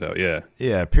Daddy comes out,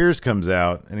 Yeah, Pearce comes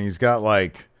out, and he's got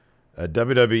like a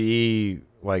WWE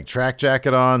track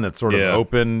jacket on that's sort of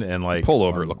open and like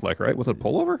pullover. It looked like, right? Was it a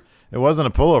pullover? It wasn't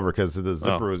a pullover because the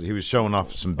zipper he was showing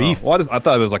off some beef. Well, I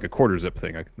thought it was like a quarter zip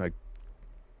thing.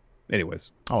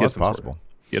 Anyways, that's possible.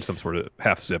 He had some sort of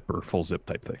half zip or full zip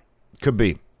type thing. Could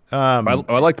be. What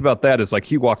I liked about that is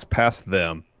he walks past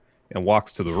them and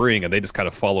walks to the ring, and they just kind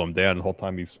of follow him down the whole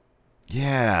time he's.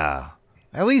 Yeah,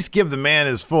 at least give the man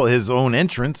his own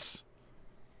entrance.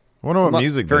 I wonder what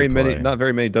music they play. Not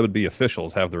very many WWE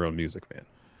officials have their own music, man.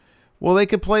 Well, they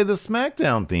could play the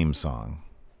SmackDown theme song.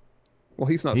 Well,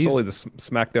 he's solely the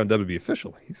SmackDown WWE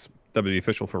official. He's WWE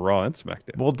official for Raw and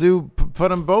SmackDown. Well, put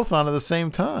them both on at the same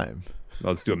time.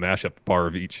 Let's do a mashup bar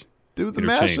of each. Do the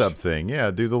mashup thing.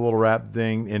 Yeah, do the little rap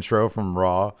thing, intro from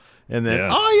Raw, and then,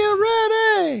 are you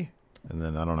ready? And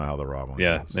then I don't know how the Raw one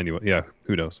goes. Anyway,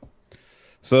 who knows?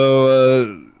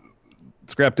 So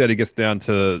Scrap Daddy gets down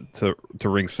to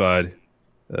ringside,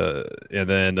 and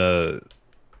then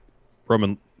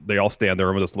Roman, they all stand there.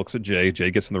 Roman just looks at Jay. Jay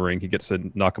gets in the ring. He gets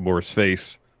in Nakamura's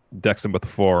face, decks him with the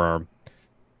forearm.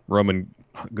 Roman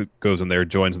goes in there,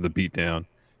 joins in the beatdown.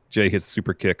 Jay hits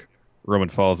super kick. Roman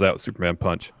falls out with Superman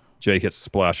punch. Jay hits a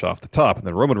splash off the top, and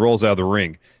then Roman rolls out of the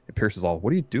ring. And Pearce is all,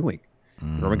 "What are you doing?"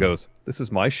 Roman goes, "This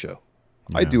is my show.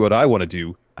 Yeah. I do what I want to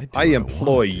do. I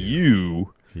employ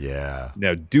you. Yeah.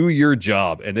 Now do your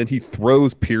job." And then he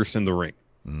throws Pearce in the ring.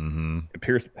 And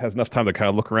Pearce has enough time to kind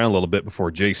of look around a little bit before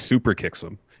Jay super kicks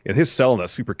him. And his sell on that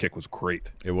super kick was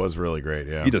great. It was really great,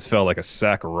 yeah. He just fell like a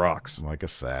sack of rocks. Like a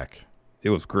sack. It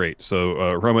was great.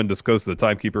 So Roman just goes to the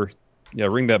timekeeper. Yeah,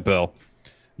 ring that bell.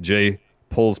 Jay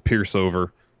pulls Pearce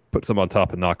over, puts him on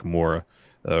top of Nakamura.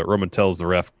 Roman tells the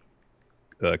ref,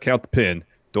 count the pin.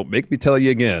 Don't make me tell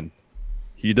you again.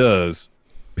 He does.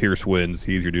 Pearce wins.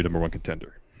 He's your new number 1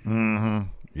 contender. Mm-hmm.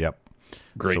 Yep.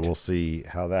 Great. So we'll see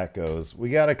how that goes. We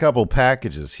got a couple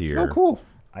packages here. Oh, cool.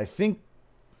 I think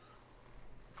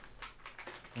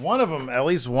one of them, at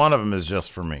least one of them, is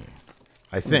just for me.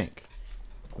 I think.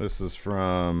 This is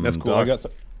from That's cool. I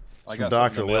got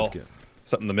Dr. Lipkin.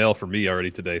 Something in the mail for me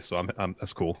already today, so I'm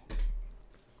that's cool.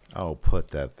 Oh, put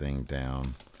that thing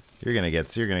down. You're gonna get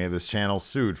this channel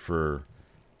sued for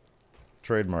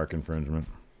trademark infringement.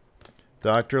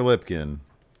 Dr. Lipkin.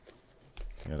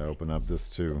 Gotta open up this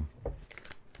too.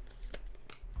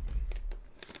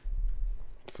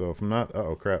 So if I'm not,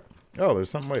 oh crap. Oh, there's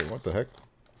something. Wait, what the heck?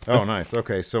 Oh, nice.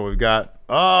 Okay, so we've got.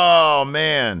 Oh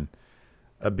man,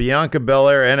 a Bianca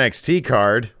Belair NXT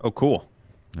card. Oh, cool.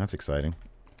 That's exciting.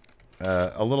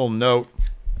 A little note.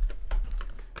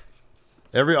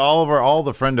 All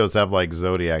the friendos have like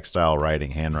Zodiac style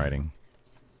handwriting.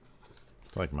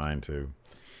 It's like mine too.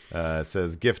 It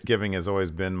says, gift giving has always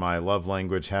been my love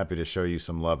language. Happy to show you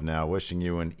some love now. Wishing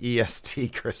you an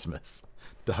EST Christmas.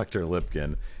 Dr. Lipkin.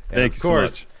 And Thank you of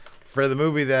course, so much. For the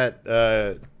movie that,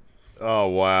 oh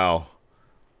wow.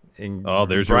 In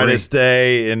there's Brightest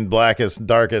Day, in Blackest,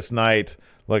 Darkest Night.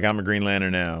 Look, I'm a Green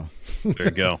Lantern now. There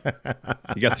you go.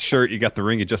 You got the shirt, you got the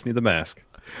ring, you just need the mask.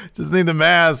 Just need the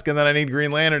mask, and then I need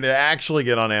Green Lantern to actually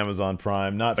get on Amazon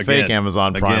Prime, not fake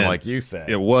Amazon Prime like you said.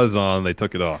 It was on, they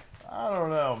took it off. I don't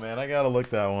know, man. I got to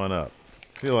look that one up.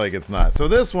 I feel like it's not. So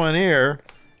this one here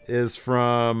is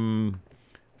from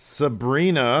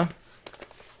Sabrina.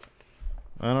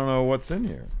 I don't know what's in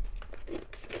here.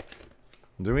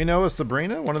 Do we know a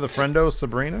Sabrina? One of the friendos,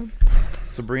 Sabrina?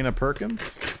 Sabrina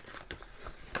Perkins?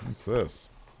 What's this?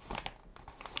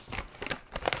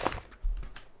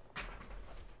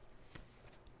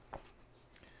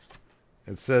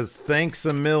 It says, thanks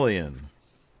a million.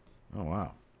 Oh,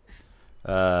 wow.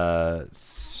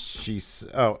 It's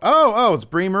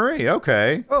Brie Marie.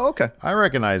 Okay. Oh, okay. I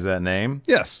recognize that name.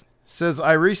 Yes. Says,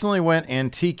 I recently went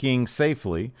antiquing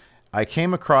safely. I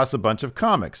came across a bunch of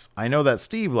comics. I know that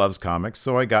Steve loves comics,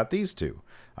 so I got these two.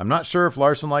 I'm not sure if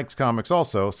Larson likes comics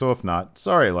also, so if not,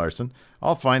 sorry, Larson.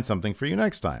 I'll find something for you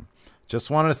next time. Just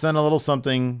wanted to send a little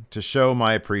something to show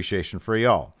my appreciation for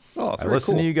y'all. Oh, I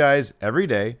listen to you guys every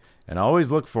day and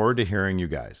always look forward to hearing you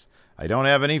guys. I don't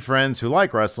have any friends who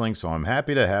like wrestling, so I'm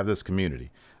happy to have this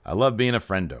community. I love being a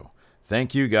friendo.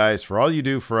 Thank you guys for all you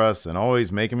do for us and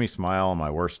always making me smile on my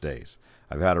worst days.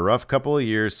 I've had a rough couple of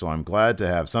years, so I'm glad to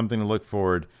have something to look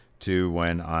forward to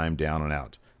when I'm down and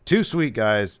out. Too sweet,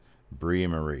 guys. Brie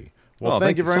Marie. Well,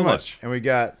 thank you very so much. And we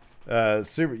got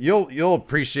super. You'll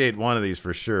appreciate one of these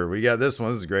for sure. We got this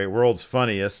one. This is great. World's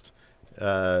Funniest.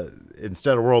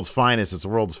 Instead of World's Finest, it's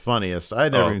World's Funniest. I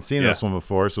had never even seen this one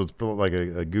before, so it's like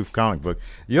a goof comic book.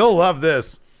 You'll love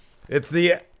this. It's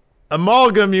the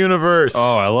Amalgam Universe.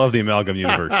 Oh, I love the Amalgam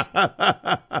Universe.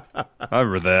 I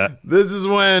remember that. This is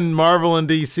when Marvel and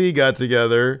DC got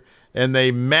together and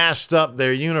they mashed up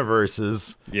their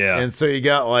universes. Yeah. And so you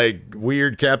got like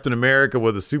weird Captain America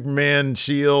with a Superman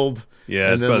shield. Yeah,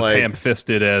 and it's then, about like, as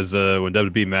ham-fisted as when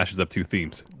WWE mashes up two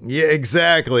themes. Yeah,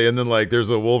 exactly. And then like there's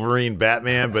a Wolverine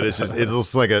Batman, but it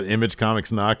looks like an Image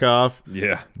Comics knockoff.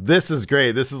 Yeah. This is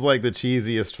great. This is like the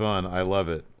cheesiest fun. I love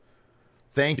it.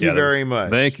 Thank you very much.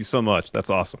 Thank you so much. That's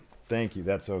awesome. Thank you.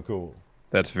 That's so cool.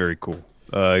 That's very cool.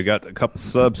 I got a couple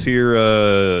subs here.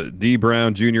 D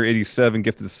Brown Jr. 87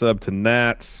 gifted the sub to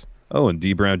Nats. Oh, and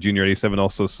D Brown Jr. 87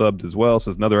 also subbed as well.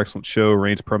 Says another excellent show.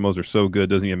 Reigns promos are so good.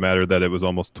 Doesn't even matter that it was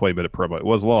almost a 20-minute promo. It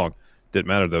was long. Didn't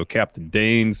matter though. Captain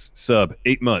Dane's sub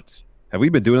 8 months. Have we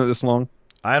been doing it this long?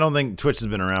 I don't think Twitch has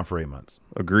been around for 8 months.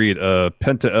 Agreed.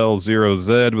 Penta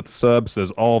L0Z with the sub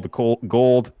says all the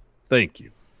gold. Thank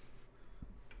you.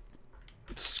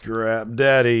 Scrap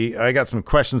Daddy. I got some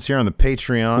questions here on the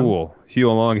Patreon. Cool.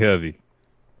 Heel Long Heavy.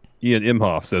 Ian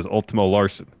Imhoff says Ultimo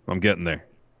Larson. I'm getting there.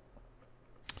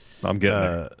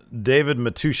 David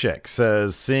Matushek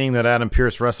says, seeing that Adam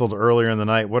Pearce wrestled earlier in the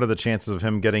night, what are the chances of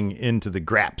him getting into the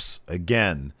graps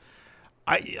again?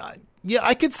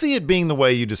 I could see it being the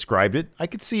way you described it. I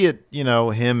could see it,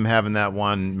 him having that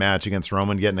one match against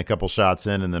Roman, getting a couple shots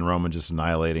in, and then Roman just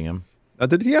annihilating him.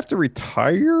 Did he have to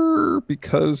retire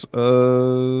because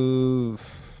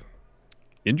of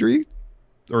injury,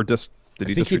 or just did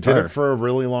he just retire? He did it for a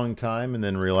really long time and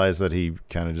then realized that he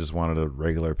kind of just wanted a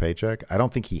regular paycheck. I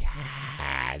don't think he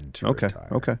had to retire.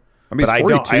 Okay. I mean,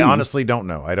 I honestly don't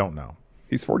know. I don't know.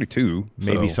 He's 42.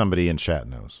 Maybe somebody in chat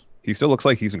knows. He still looks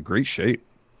like he's in great shape.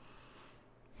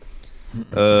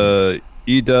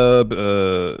 Edub,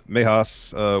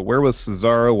 Mejas, where was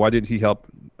Cesaro? Why didn't he help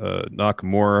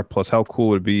Nakamura? Plus, how cool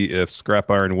would it be if Scrap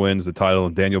Iron wins the title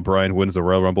and Daniel Bryan wins the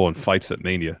Royal Rumble and fights at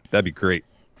Mania? That'd be great.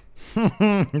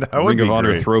 That would Ring be of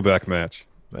Honor great. throwback match.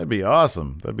 That'd be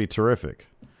awesome. That'd be terrific.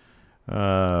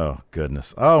 Oh,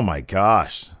 goodness. Oh, my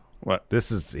gosh. What?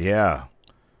 This is, yeah.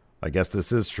 I guess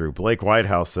this is true. Blake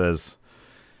Whitehouse says,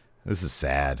 this is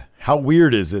sad. How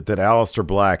weird is it that Aleister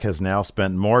Black has now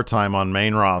spent more time on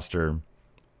main roster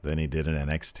than he did in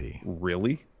NXT?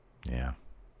 Really? Yeah.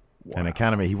 Wow. And it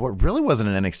kind of, he really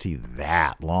wasn't in NXT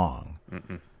that long.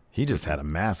 Mm-mm. He just had a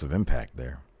massive impact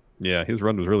there. Yeah, his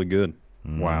run was really good.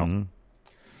 Mm-hmm. Wow.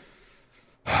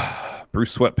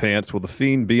 Bruce Sweatpants, will The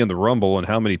Fiend be in the Rumble, and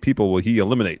how many people will he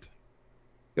eliminate?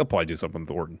 He'll probably do something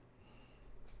with Orton.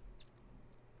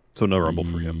 So no Rumble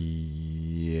for him.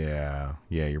 Yeah,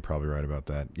 you're probably right about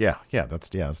that. Yeah, that's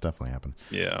definitely happened.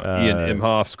 Yeah, Ian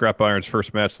Imhoff, Scrap Iron's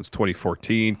first match since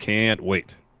 2014. Can't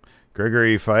wait.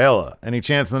 Gregory Faella, any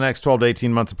chance in the next 12 to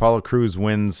 18 months Apollo Crews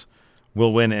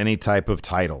will win any type of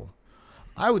title?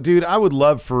 I would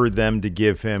love for them to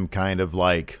give him kind of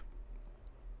like,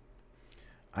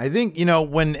 I think,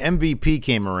 when MVP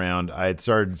came around, I had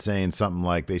started saying something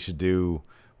like they should do,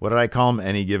 what did I call him?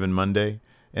 Any Given Monday.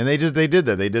 And they did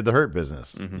that. They did the Hurt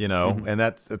Business, and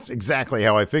that's exactly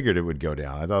how I figured it would go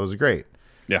down. I thought it was great.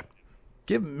 Yeah.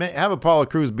 Have Apollo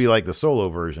Crews be like the solo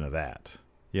version of that.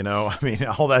 I mean,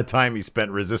 all that time he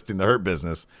spent resisting the Hurt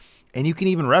Business. And you can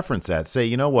even reference that. Say,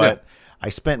 you know what? Yeah. I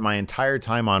spent my entire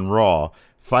time on Raw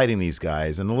fighting these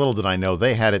guys, and little did I know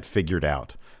they had it figured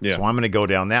out. Yeah. So I'm going to go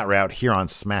down that route here on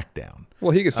SmackDown.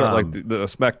 Well, he could start like the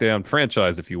SmackDown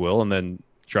franchise, if you will, and then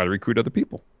try to recruit other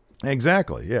people.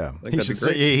 Exactly, yeah.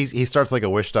 He starts like a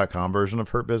Wish.com version of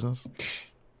Hurt Business.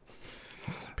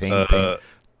 Pain Inc.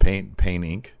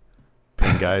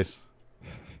 Pain guys.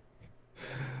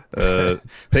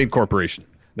 Pain Corporation.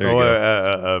 There you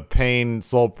go. Pain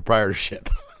sole proprietorship.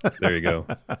 There you go.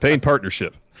 Pain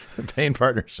partnership. Pain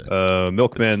partnership.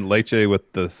 Milkman Leche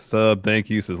with the sub.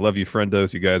 Thank you. Says, love you,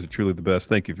 friendos. You guys are truly the best.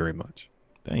 Thank you very much.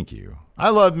 Thank you. I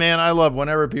love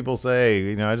whenever people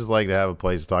say, I just like to have a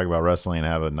place to talk about wrestling and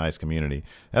have a nice community.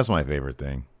 That's my favorite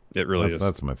thing. It really is.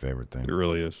 That's my favorite thing. It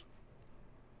really is.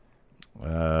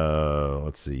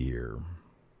 Let's see here.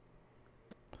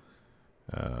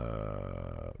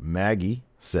 Maggie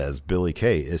says, Billie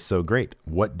Kay is so great.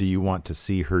 What do you want to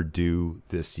see her do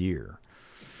this year?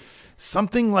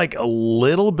 Something like a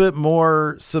little bit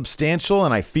more substantial,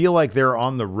 and I feel like they're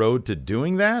on the road to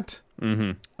doing that.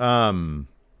 Mm-hmm.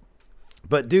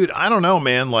 But dude, I don't know,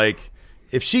 man. Like,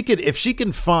 if she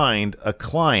can find a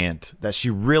client that she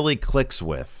really clicks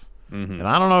with, and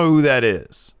I don't know who that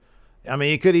is. I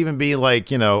mean, it could even be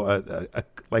like,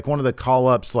 like one of the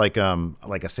call-ups, like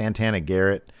a Santana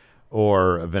Garrett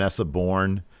or a Vanessa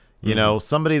Bourne,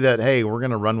 somebody that, hey, we're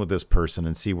gonna run with this person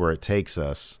and see where it takes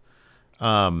us.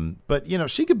 But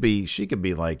she could be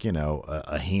like,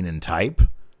 a Heenan type.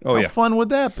 Oh, How yeah. fun would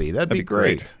that be? That'd be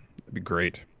great. That'd be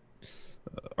great.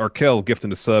 Arkell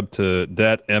gifting a sub to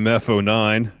that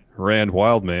MF09. Rand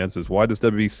Wildman says, why does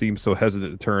WWE seem so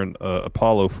hesitant to turn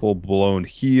Apollo full-blown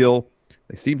heel?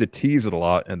 They seem to tease it a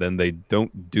lot, and then they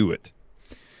don't do it.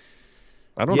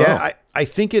 I don't know. I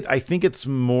think it's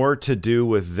more to do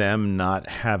with them not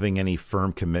having any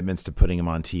firm commitments to putting him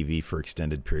on TV for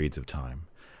extended periods of time.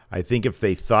 I think if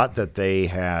they thought that they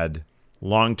had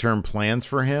long-term plans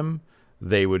for him,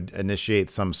 they would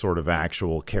initiate some sort of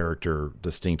actual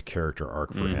distinct character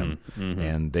arc for him.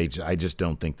 And I just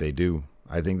don't think they do.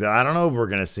 I think that, I don't know if we're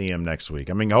going to see him next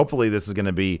week. I mean, hopefully this is going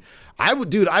to be, I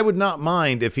would not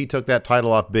mind if he took that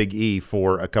title off Big E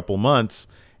for a couple months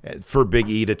for Big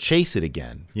E to chase it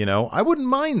again. I wouldn't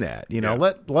mind that,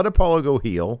 let Apollo go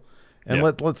heel and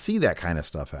let's see that kind of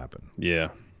stuff happen. Yeah.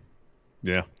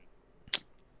 Yeah.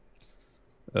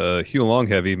 Hugh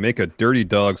Longheavy, make a Dirty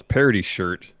Dogs parody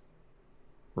shirt.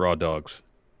 Raw Dogs.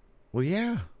 Well,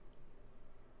 yeah.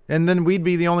 And then we'd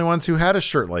be the only ones who had a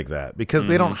shirt like that because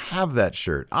they don't have that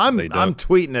shirt. I'm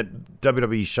tweeting at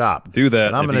WWE Shop. Do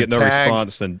that. And if you get no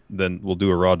response, then we'll do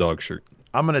a Raw Dog shirt.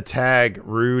 I'm going to tag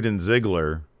Rude and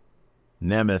Ziggler,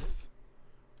 Nemeth,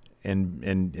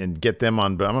 and get them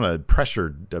on. But I'm going to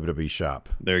pressure WWE Shop.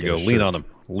 There you go. Lean on them.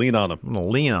 Lean on them. I'm going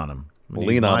to lean on them.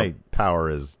 My power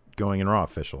is going in Raw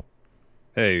official.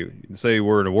 Hey, you can say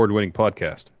we're an award-winning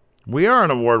podcast. We are an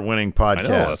award-winning podcast. I know.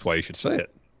 That's why you should say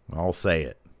it. I'll say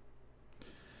it.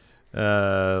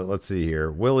 Let's see here.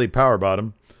 Willie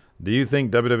Powerbottom. Do you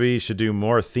think WWE should do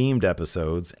more themed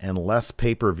episodes and less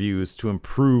pay-per-views to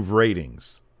improve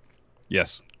ratings?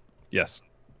 Yes.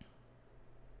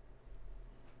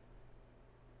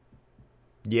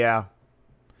 Yeah.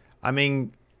 I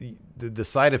mean, the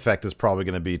side effect is probably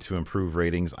going to be to improve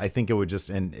ratings. I think it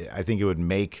would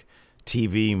make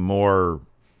TV more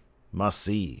must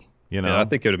see. You know, Yeah, I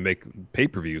think it would make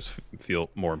pay-per-views feel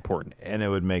more important. And it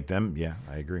would make them, yeah,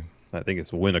 I agree. I think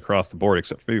it's a win across the board,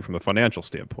 except for maybe from the financial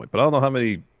standpoint. But I don't know how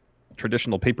many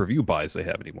traditional pay-per-view buys they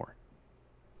have anymore.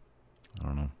 I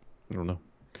don't know.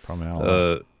 Probably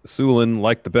not. Sulin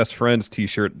liked the Best Friends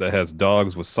t-shirt that has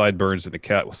dogs with sideburns and a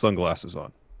cat with sunglasses on.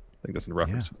 I think that's in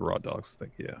reference to the Raw Dogs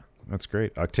thing. Yeah. That's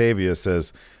great. Octavia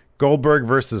says, Goldberg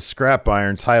versus Scrap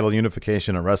Iron title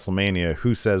unification at WrestleMania.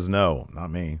 Who says no? Not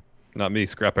me. Not me.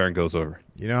 Scrap Iron goes over.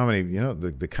 You know how many,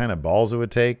 the kind of balls it would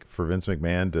take for Vince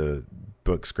McMahon to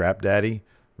book Scrap Daddy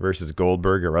versus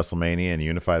Goldberg at WrestleMania and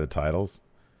unify the titles?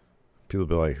 People would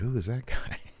be like, who is that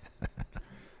guy?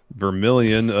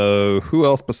 Vermilion, who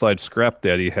else besides Scrap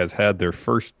Daddy has had their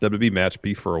first WWE match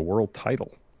be for a world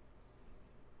title?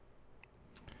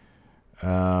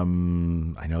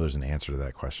 I know there's an answer to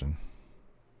that question.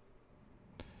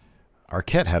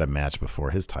 Arquette had a match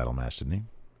before his title match, didn't he?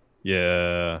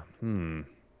 Yeah.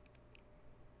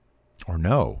 Or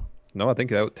no? No, I think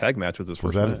that tag match was his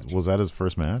first match. Was that his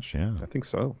first match? Yeah. I think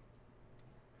so.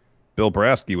 Bill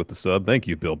Brasky with the sub. Thank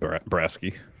you, Bill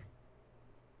Brasky.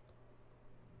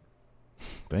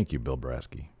 Thank you, Bill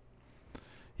Brasky.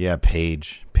 Yeah,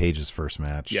 Paige's first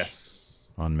match. Yes.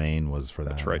 On Maine was for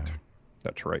that. That's right.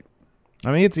 That's right.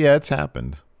 I mean, it's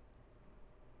happened.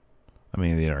 I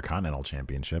mean, the Intercontinental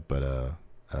Championship, but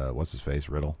what's his face?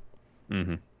 Riddle.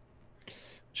 Mm-hmm.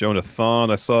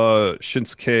 Jonathan, I saw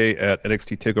Shinsuke at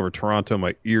NXT TakeOver Toronto.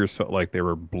 My ears felt like they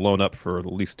were blown up for at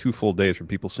least 2 full days from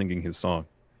people singing his song.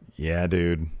 Yeah,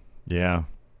 dude. Yeah.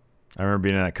 I remember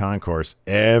being in that concourse.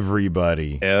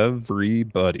 Everybody.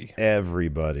 Everybody.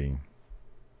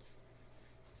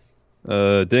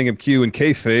 Dangum Q and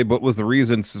Kayfabe, what was the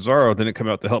reason Cesaro didn't come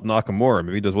out to help Nakamura?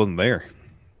 Maybe he just wasn't there.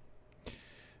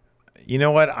 You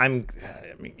know what?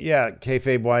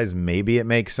 Kayfabe wise, maybe it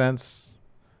makes sense.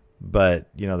 But,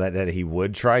 that he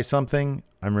would try something.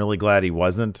 I'm really glad he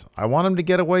wasn't. I want him to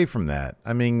get away from that.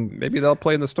 I mean, maybe they'll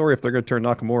play in the story if they're going to turn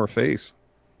Nakamura face.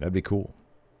 That'd be cool.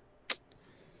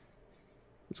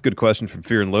 It's a good question from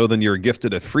Fear and Loathing. You're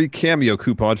gifted a free cameo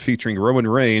coupon featuring Roman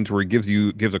Reigns where he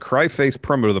gives a cry face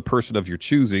promo to the person of your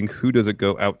choosing. Who does it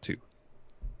go out to?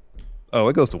 Oh,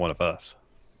 it goes to one of us.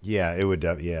 Yeah, it would.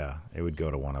 It would go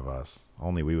to one of us.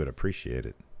 Only we would appreciate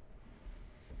it.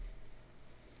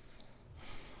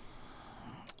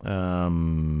 Dan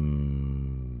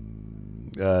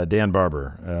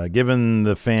Barber, given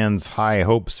the fans' high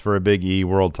hopes for a Big E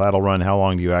world title run, how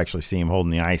long do you actually see him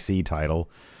holding the IC title?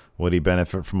 Would he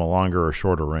benefit from a longer or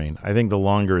shorter reign? I think the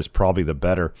longer is probably the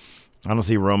better. I don't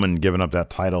see Roman giving up that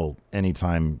title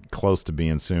anytime close to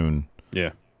being soon.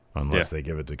 Yeah. Unless they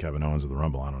give it to Kevin Owens at the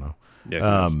Rumble. I don't know.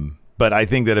 Yeah. But I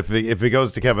think that if it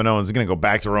goes to Kevin Owens, it's going to go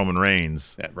back to Roman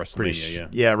Reigns. At WrestleMania,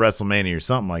 Yeah, WrestleMania or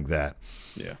something like that.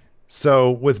 Yeah.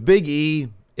 So with Big E,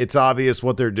 it's obvious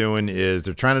what they're doing is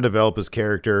they're trying to develop his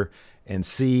character and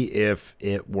see if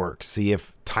it works. See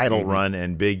if title run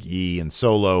and Big E and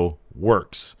Solo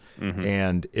works. Mm-hmm.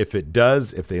 And if it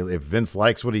does, if Vince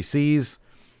likes what he sees,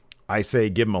 I say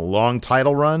give him a long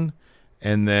title run,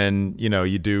 and then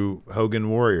you do Hogan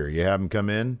Warrior. You have him come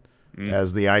in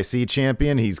as the IC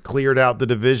champion. He's cleared out the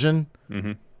division.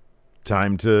 Mm-hmm.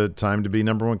 Time to be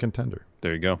number one contender.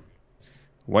 There you go.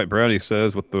 White Brownie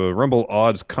says, with the Rumble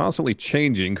odds constantly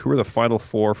changing, who are the final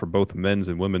 4 for both men's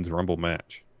and women's Rumble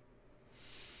match?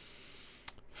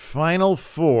 Final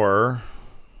 4.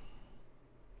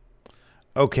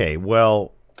 Okay,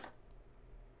 well,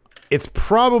 it's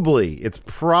probably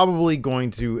going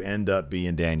to end up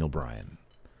being Daniel Bryan.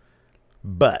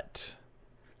 But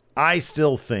I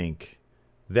still think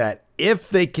that if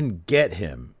they can get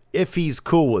him, if he's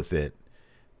cool with it,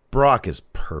 Brock is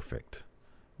perfect.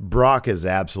 Brock is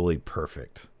absolutely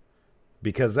perfect.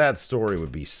 Because that story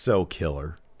would be so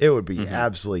killer. It would be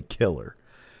absolutely killer.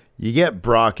 You get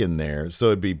Brock in there, so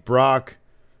it'd be Brock,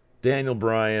 Daniel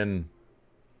Bryan,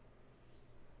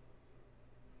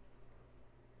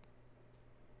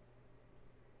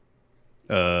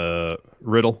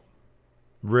 Riddle.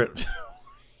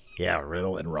 Yeah,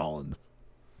 Riddle and Rollins.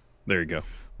 There you go.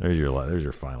 There's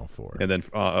your final 4. And then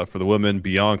for the women,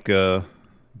 Bianca,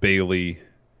 Bayley,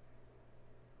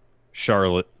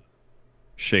 Charlotte,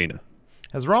 Shayna.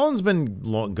 Has Rollins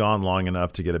been gone long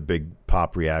enough to get a big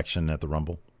pop reaction at the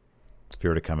Rumble? If he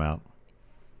were to come out.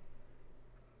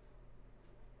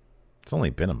 It's only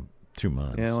been 2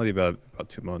 months. Yeah, only about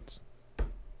 2 months.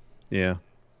 Yeah.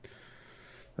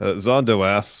 Zondo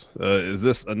asks, is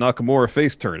this a Nakamura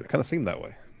face turn? It kind of seemed that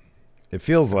way. It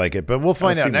feels like it, but we'll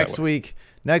find out next week.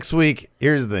 Next week,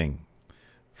 here's the thing.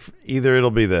 Either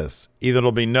it'll be this. Either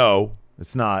it'll be no,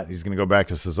 it's not. He's going to go back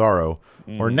to Cesaro.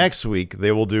 Or next week,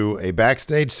 they will do a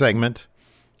backstage segment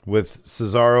with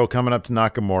Cesaro coming up to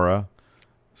Nakamura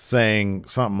saying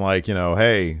something like,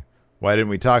 hey, why didn't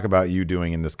we talk about you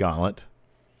doing in this gauntlet?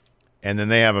 And then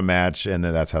they have a match, and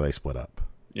then that's how they split up.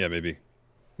 Yeah, maybe.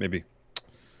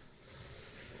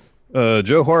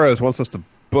 Joe Juarez wants us to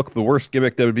book the worst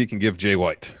gimmick WWE can give Jay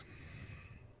White.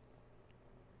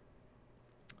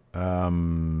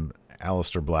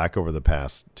 Aleister Black over the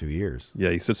past 2 years. Yeah,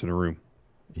 he sits in a room.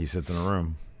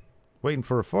 Waiting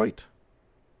for a fight.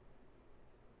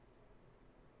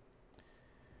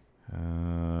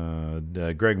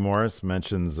 Greg Morris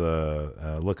mentions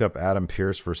look up Adam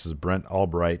Pearce versus Brent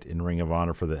Albright in Ring of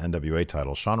Honor for the NWA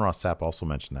title. Sean Ross Sapp also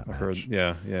mentioned that match. Heard,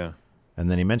 yeah.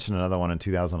 And then he mentioned another one in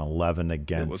 2011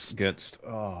 against... It was against...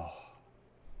 Don't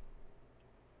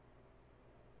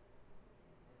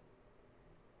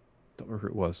remember who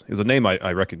it was. It was a name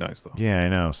I recognize, though. Yeah, I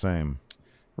know. Same.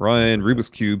 Ryan Rubik's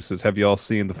Cube says, have you all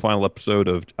seen the final episode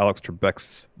of Alex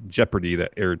Trebek's Jeopardy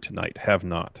that aired tonight? Have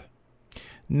not.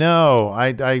 No,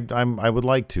 I would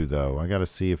like to, though. I got to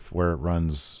see where it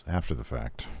runs after the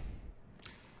fact.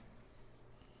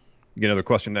 You get another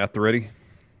question at the ready?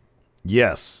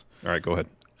 Yes. All right, go ahead.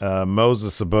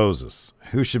 Moses Abozis.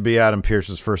 Who should be Adam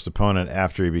Pearce's first opponent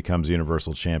after he becomes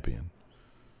Universal Champion?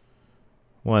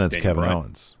 One, it's Kevin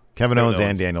Owens. Kevin Owens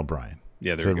and Daniel Bryan.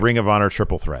 Yeah, it's a Ring of Honor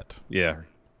triple threat. Yeah.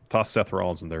 Toss Seth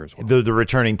Rollins in there as well. The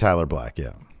returning Tyler Black,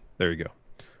 yeah. There you go.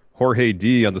 Jorge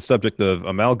D, on the subject of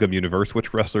Amalgam Universe,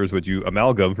 which wrestlers would you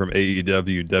amalgam from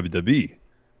AEW, WWE?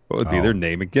 What would be their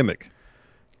name and gimmick?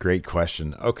 Great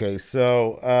question. Okay,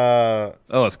 so...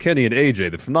 it's Kenny and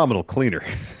AJ, the phenomenal cleaner.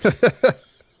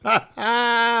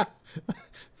 It's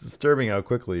disturbing how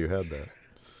quickly you had that.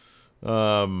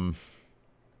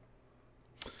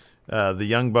 The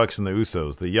Young Bucks and the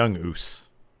Usos. The Young Us.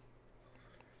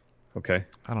 Okay.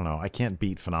 I don't know. I can't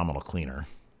beat Phenomenal Cleaner.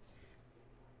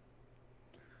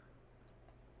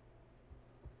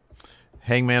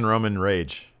 Hangman Roman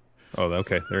Rage. Oh,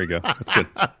 okay. There you go. That's good.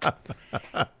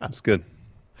 That's good.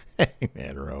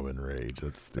 Hangman Roman Rage.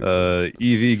 That's stupid.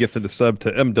 EV gifted a sub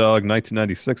to MDog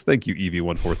 1996. Thank you,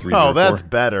 EV143. Oh, that's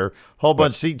better. Whole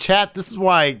bunch. See, chat. This is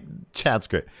why chat's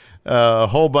great. A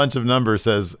whole bunch of numbers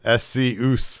says SC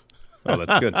Us. Oh,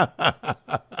 that's good.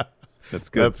 That's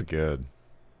good. That's good.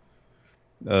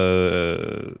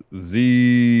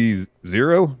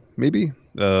 Z0 maybe.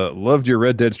 Loved your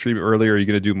Red Dead stream earlier. Are you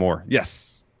going to do more?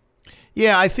 Yes.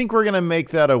 Yeah, I think we're going to make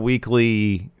that a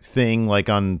weekly thing, like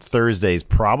on Thursdays,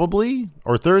 probably,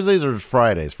 or Thursdays or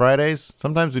Fridays. Fridays.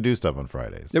 Sometimes we do stuff on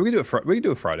Fridays. Yeah, we can do it. We can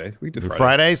do a Friday. We can do Friday.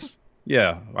 Fridays.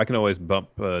 Yeah, I can always bump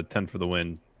 10 for the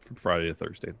win from Friday to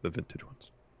Thursday, the vintage ones.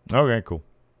 Okay, cool.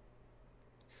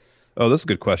 Oh, this is a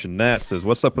good question. Nat says,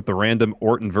 what's up with the random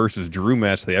Orton versus Drew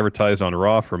match they advertised on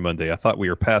Raw for Monday? I thought we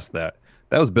were past that.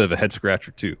 That was a bit of a head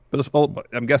scratcher too. But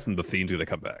I'm guessing the Fiend's going to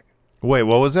come back. Wait,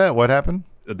 what was that? What happened?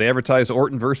 They advertised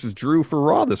Orton versus Drew for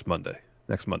Raw next Monday.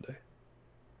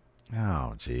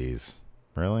 Oh, jeez.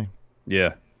 Really?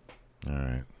 Yeah. All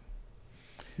right.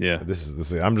 Yeah. This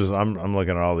is. I'm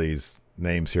looking at all these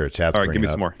names here. Chat's all right. Give me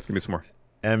some more.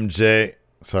 M. Jeff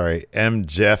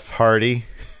Hardy.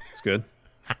 It's good.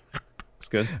 It's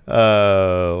good.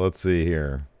 Let's see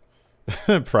here.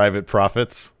 Private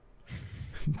Profits.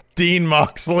 Dean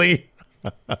Moxley.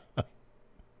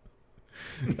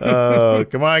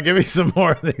 Come on, give me some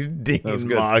more of these Dean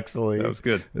Moxley. That was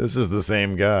good. This is the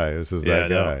same guy. This is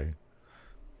that guy.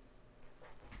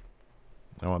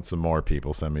 I want some more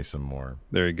people. Send me some more.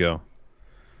 There you go.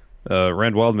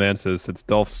 Rand Wildman says, since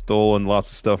Dolph stolen lots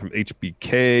of stuff from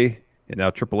HBK, and now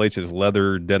Triple H's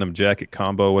leather denim jacket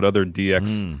combo, what other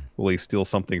DX will he steal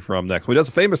something from next? Well, he does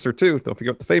a Famouser, too. Don't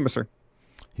forget the Famouser.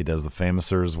 He does the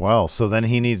Famouser as well. So then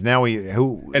he needs he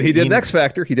did an X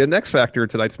Factor. He did an X Factor in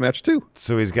tonight's match too.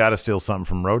 So he's got to steal something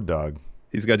from Road Dogg.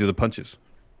 He's got to do the punches,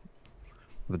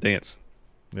 the dance.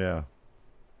 Yeah.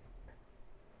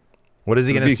 What is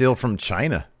he going to steal from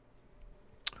China?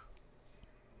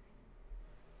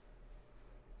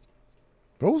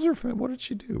 What was her? What did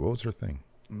she do? What was her thing?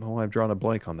 No, I've drawn a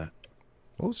blank on that.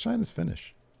 What was China's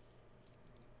finish?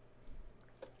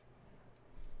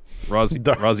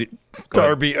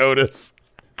 Darby Otis.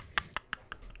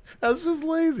 That's just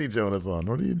lazy, Jonathan.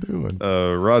 What are you doing?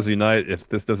 Rozzy Knight, if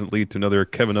this doesn't lead to another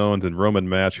Kevin Owens and Roman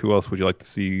match, who else would you like to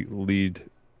see lead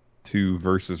to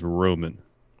versus Roman?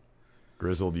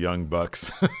 Grizzled Young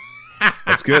Bucks.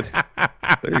 That's good.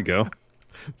 There you go.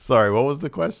 Sorry, what was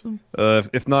the question?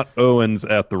 If not Owens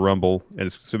at the Rumble, and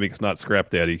assuming it's not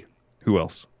Scrap Daddy, who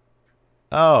else?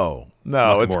 Oh,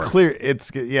 no, Nakamura.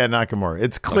 it's clear. Nakamura.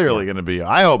 It's clearly going to be.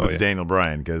 I hope it's Daniel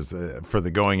Bryan because for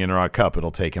the Going In Raw Cup,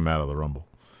 it'll take him out of the Rumble.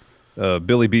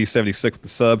 Billy B 76 with the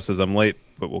sub says, I'm late,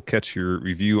 but we'll catch your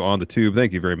review on the tube.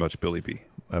 Thank you very much, Billy B.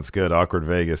 That's good. Awkward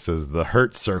Vegas says the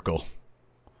Hurt Circle.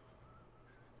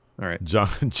 All right.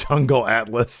 Jungle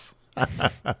Atlas.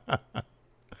 China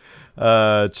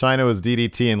was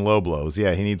DDT and low blows.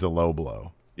 Yeah, he needs a low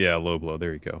blow. Yeah, low blow.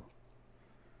 There you go.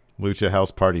 Lucha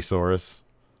House Partysaurus.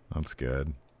 That's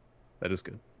good. That is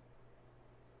good.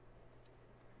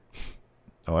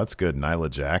 Oh, that's good. Nyla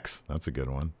Jax. That's a good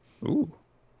one. Ooh.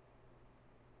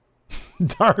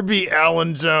 Darby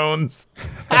Allen Jones.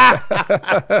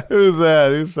 Who's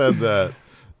that? Who said that?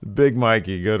 Big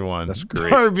Mikey. Good one. That's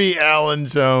great. Darby Allen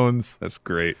Jones. That's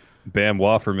great. Bam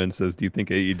Wafferman says, do you think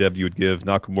AEW would give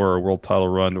Nakamura a world title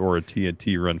run or a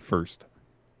TNT run first?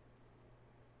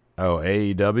 Oh,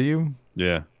 AEW?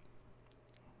 Yeah.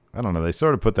 I don't know. They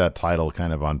sort of put that title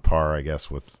kind of on par, I guess,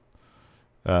 with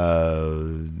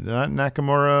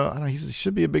Nakamura. I don't know. He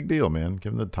should be a big deal, man.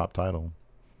 Give him the top title.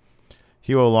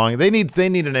 Hugo Long. They need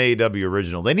an AEW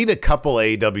original. They need a couple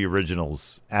AEW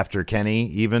originals after Kenny,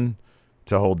 even,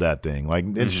 to hold that thing. Like,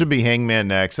 it should be Hangman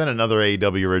next, and another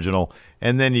AEW original,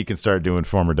 and then you can start doing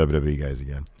former WWE guys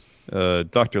again.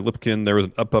 Dr. Lipkin, there was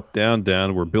an up, up, down,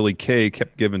 down where Billy Kay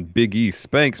kept giving Big E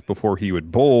spanks before he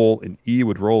would bowl, and E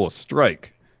would roll a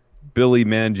strike. Billy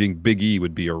managing Big E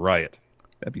would be a riot.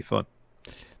 That'd be fun.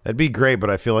 That'd be great, but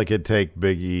I feel like it'd take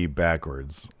Big E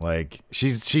backwards. Like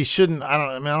she shouldn't. I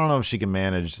don't know if she can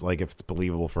manage. Like if it's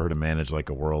believable for her to manage like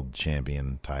a world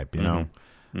champion type. You know,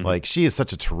 like she is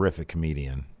such a terrific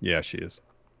comedian. Yeah, she is.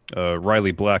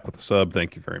 Riley Black with the sub.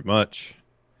 Thank you very much.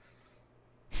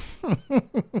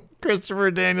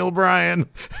 Christopher Daniel Bryan.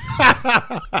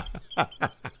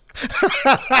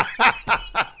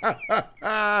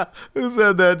 Who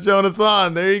said that?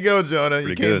 Jonathan. There you go, Jonah.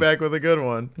 You came back with a good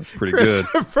one. That's pretty good.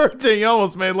 Christopher you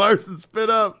almost made Larson spit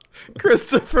up.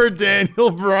 Christopher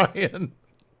Daniel Bryan.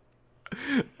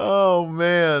 Oh,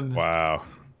 man. Wow.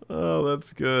 Oh,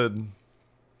 that's good.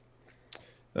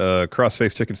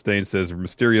 Crossface Chicken Stain says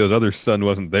Mysterio's other son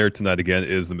wasn't there tonight again.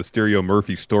 Is the Mysterio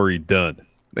Murphy story done?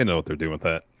 They know what they're doing with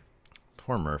that.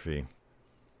 Poor Murphy.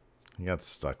 He got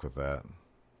stuck with that.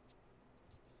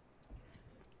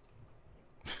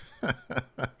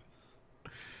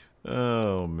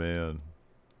 Oh, man.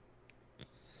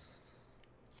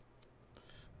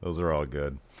 Those are all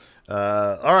good.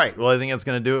 All right. Well, I think that's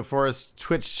going to do it for us.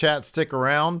 Twitch chat, stick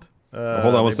around.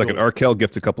 Hold on one second. Arkel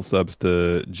gifts a couple subs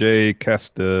to Jay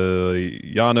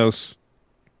Castellanos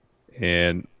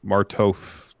and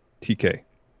Martof TK.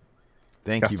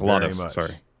 Thank you very much.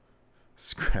 Sorry.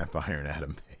 Scrap Iron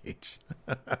Adam Page.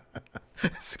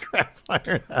 Scrap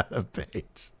Iron Adam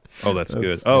Page. Oh, that's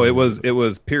good. Oh, it was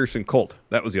Pearce and Colt.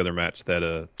 That was the other match that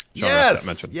Sean Rossett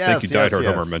mentioned. Thank you, Diehard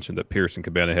Homer mentioned that Pearce and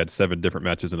Cabana had 7 different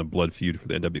matches in a blood feud for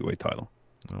the NWA title.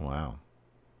 Oh, wow.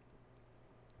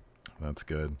 That's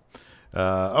good.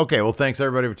 Okay, well, thanks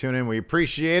everybody for tuning in. We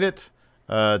appreciate it.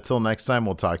 Till next time,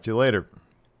 we'll talk to you later.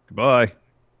 Goodbye.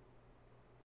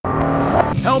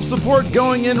 Help support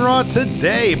Going In Raw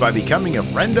today by becoming a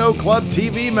Friendo Club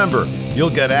TV member. You'll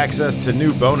get access to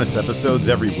new bonus episodes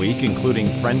every week, including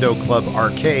Friendo Club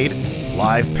Arcade,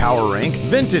 Live Power Rank,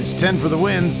 Vintage 10 for the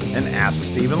Wins, and Ask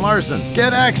Steven Larson.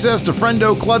 Get access to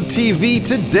Friendo Club TV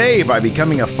today by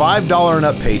becoming a $5 and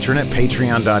up patron at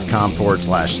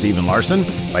patreon.com/Steven Larson,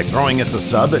 by throwing us a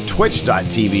sub at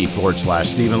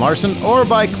twitch.tv/Steven Larson, or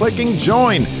by clicking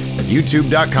join at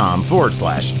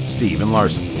youtube.com/Steven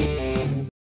Larson.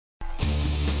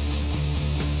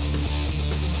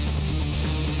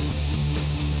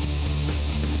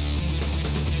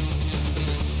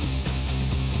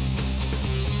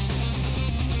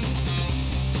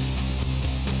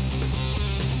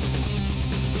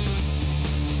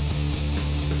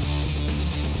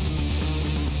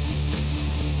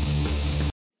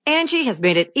 Angie has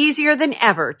made it easier than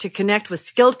ever to connect with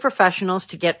skilled professionals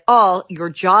to get all your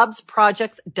jobs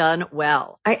projects done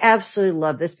well. I absolutely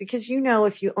love this because, you know,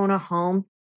 if you own a home,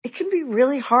 it can be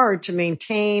really hard to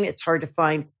maintain. It's hard to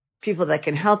find people that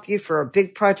can help you for a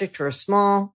big project or a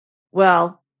small.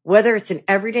 Well, whether it's in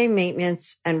everyday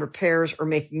maintenance and repairs or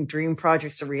making dream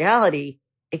projects a reality,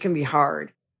 it can be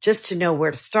hard just to know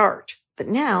where to start. But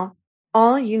now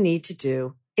all you need to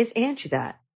do is Angie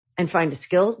that and find a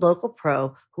skilled local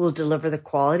pro who will deliver the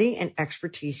quality and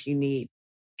expertise you need.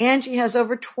 Angie has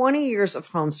over 20 years of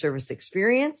home service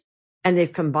experience, and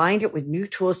they've combined it with new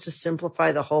tools to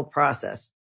simplify the whole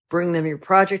process. Bring them your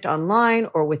project online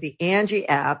or with the Angie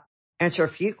app, answer a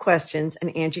few questions,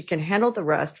 and Angie can handle the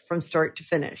rest from start to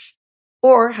finish.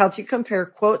 or help you compare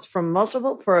quotes from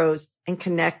multiple pros and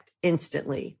connect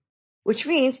instantly. Which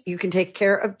means you can take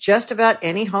care of just about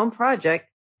any home project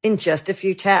in just a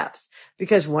few taps.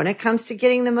 Because when it comes to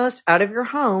getting the most out of your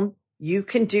home, you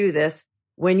can do this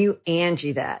when you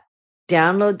Angie that.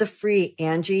 Download the free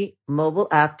Angie mobile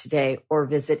app today or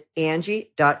visit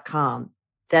Angie.com.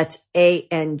 That's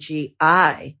ANGI.com.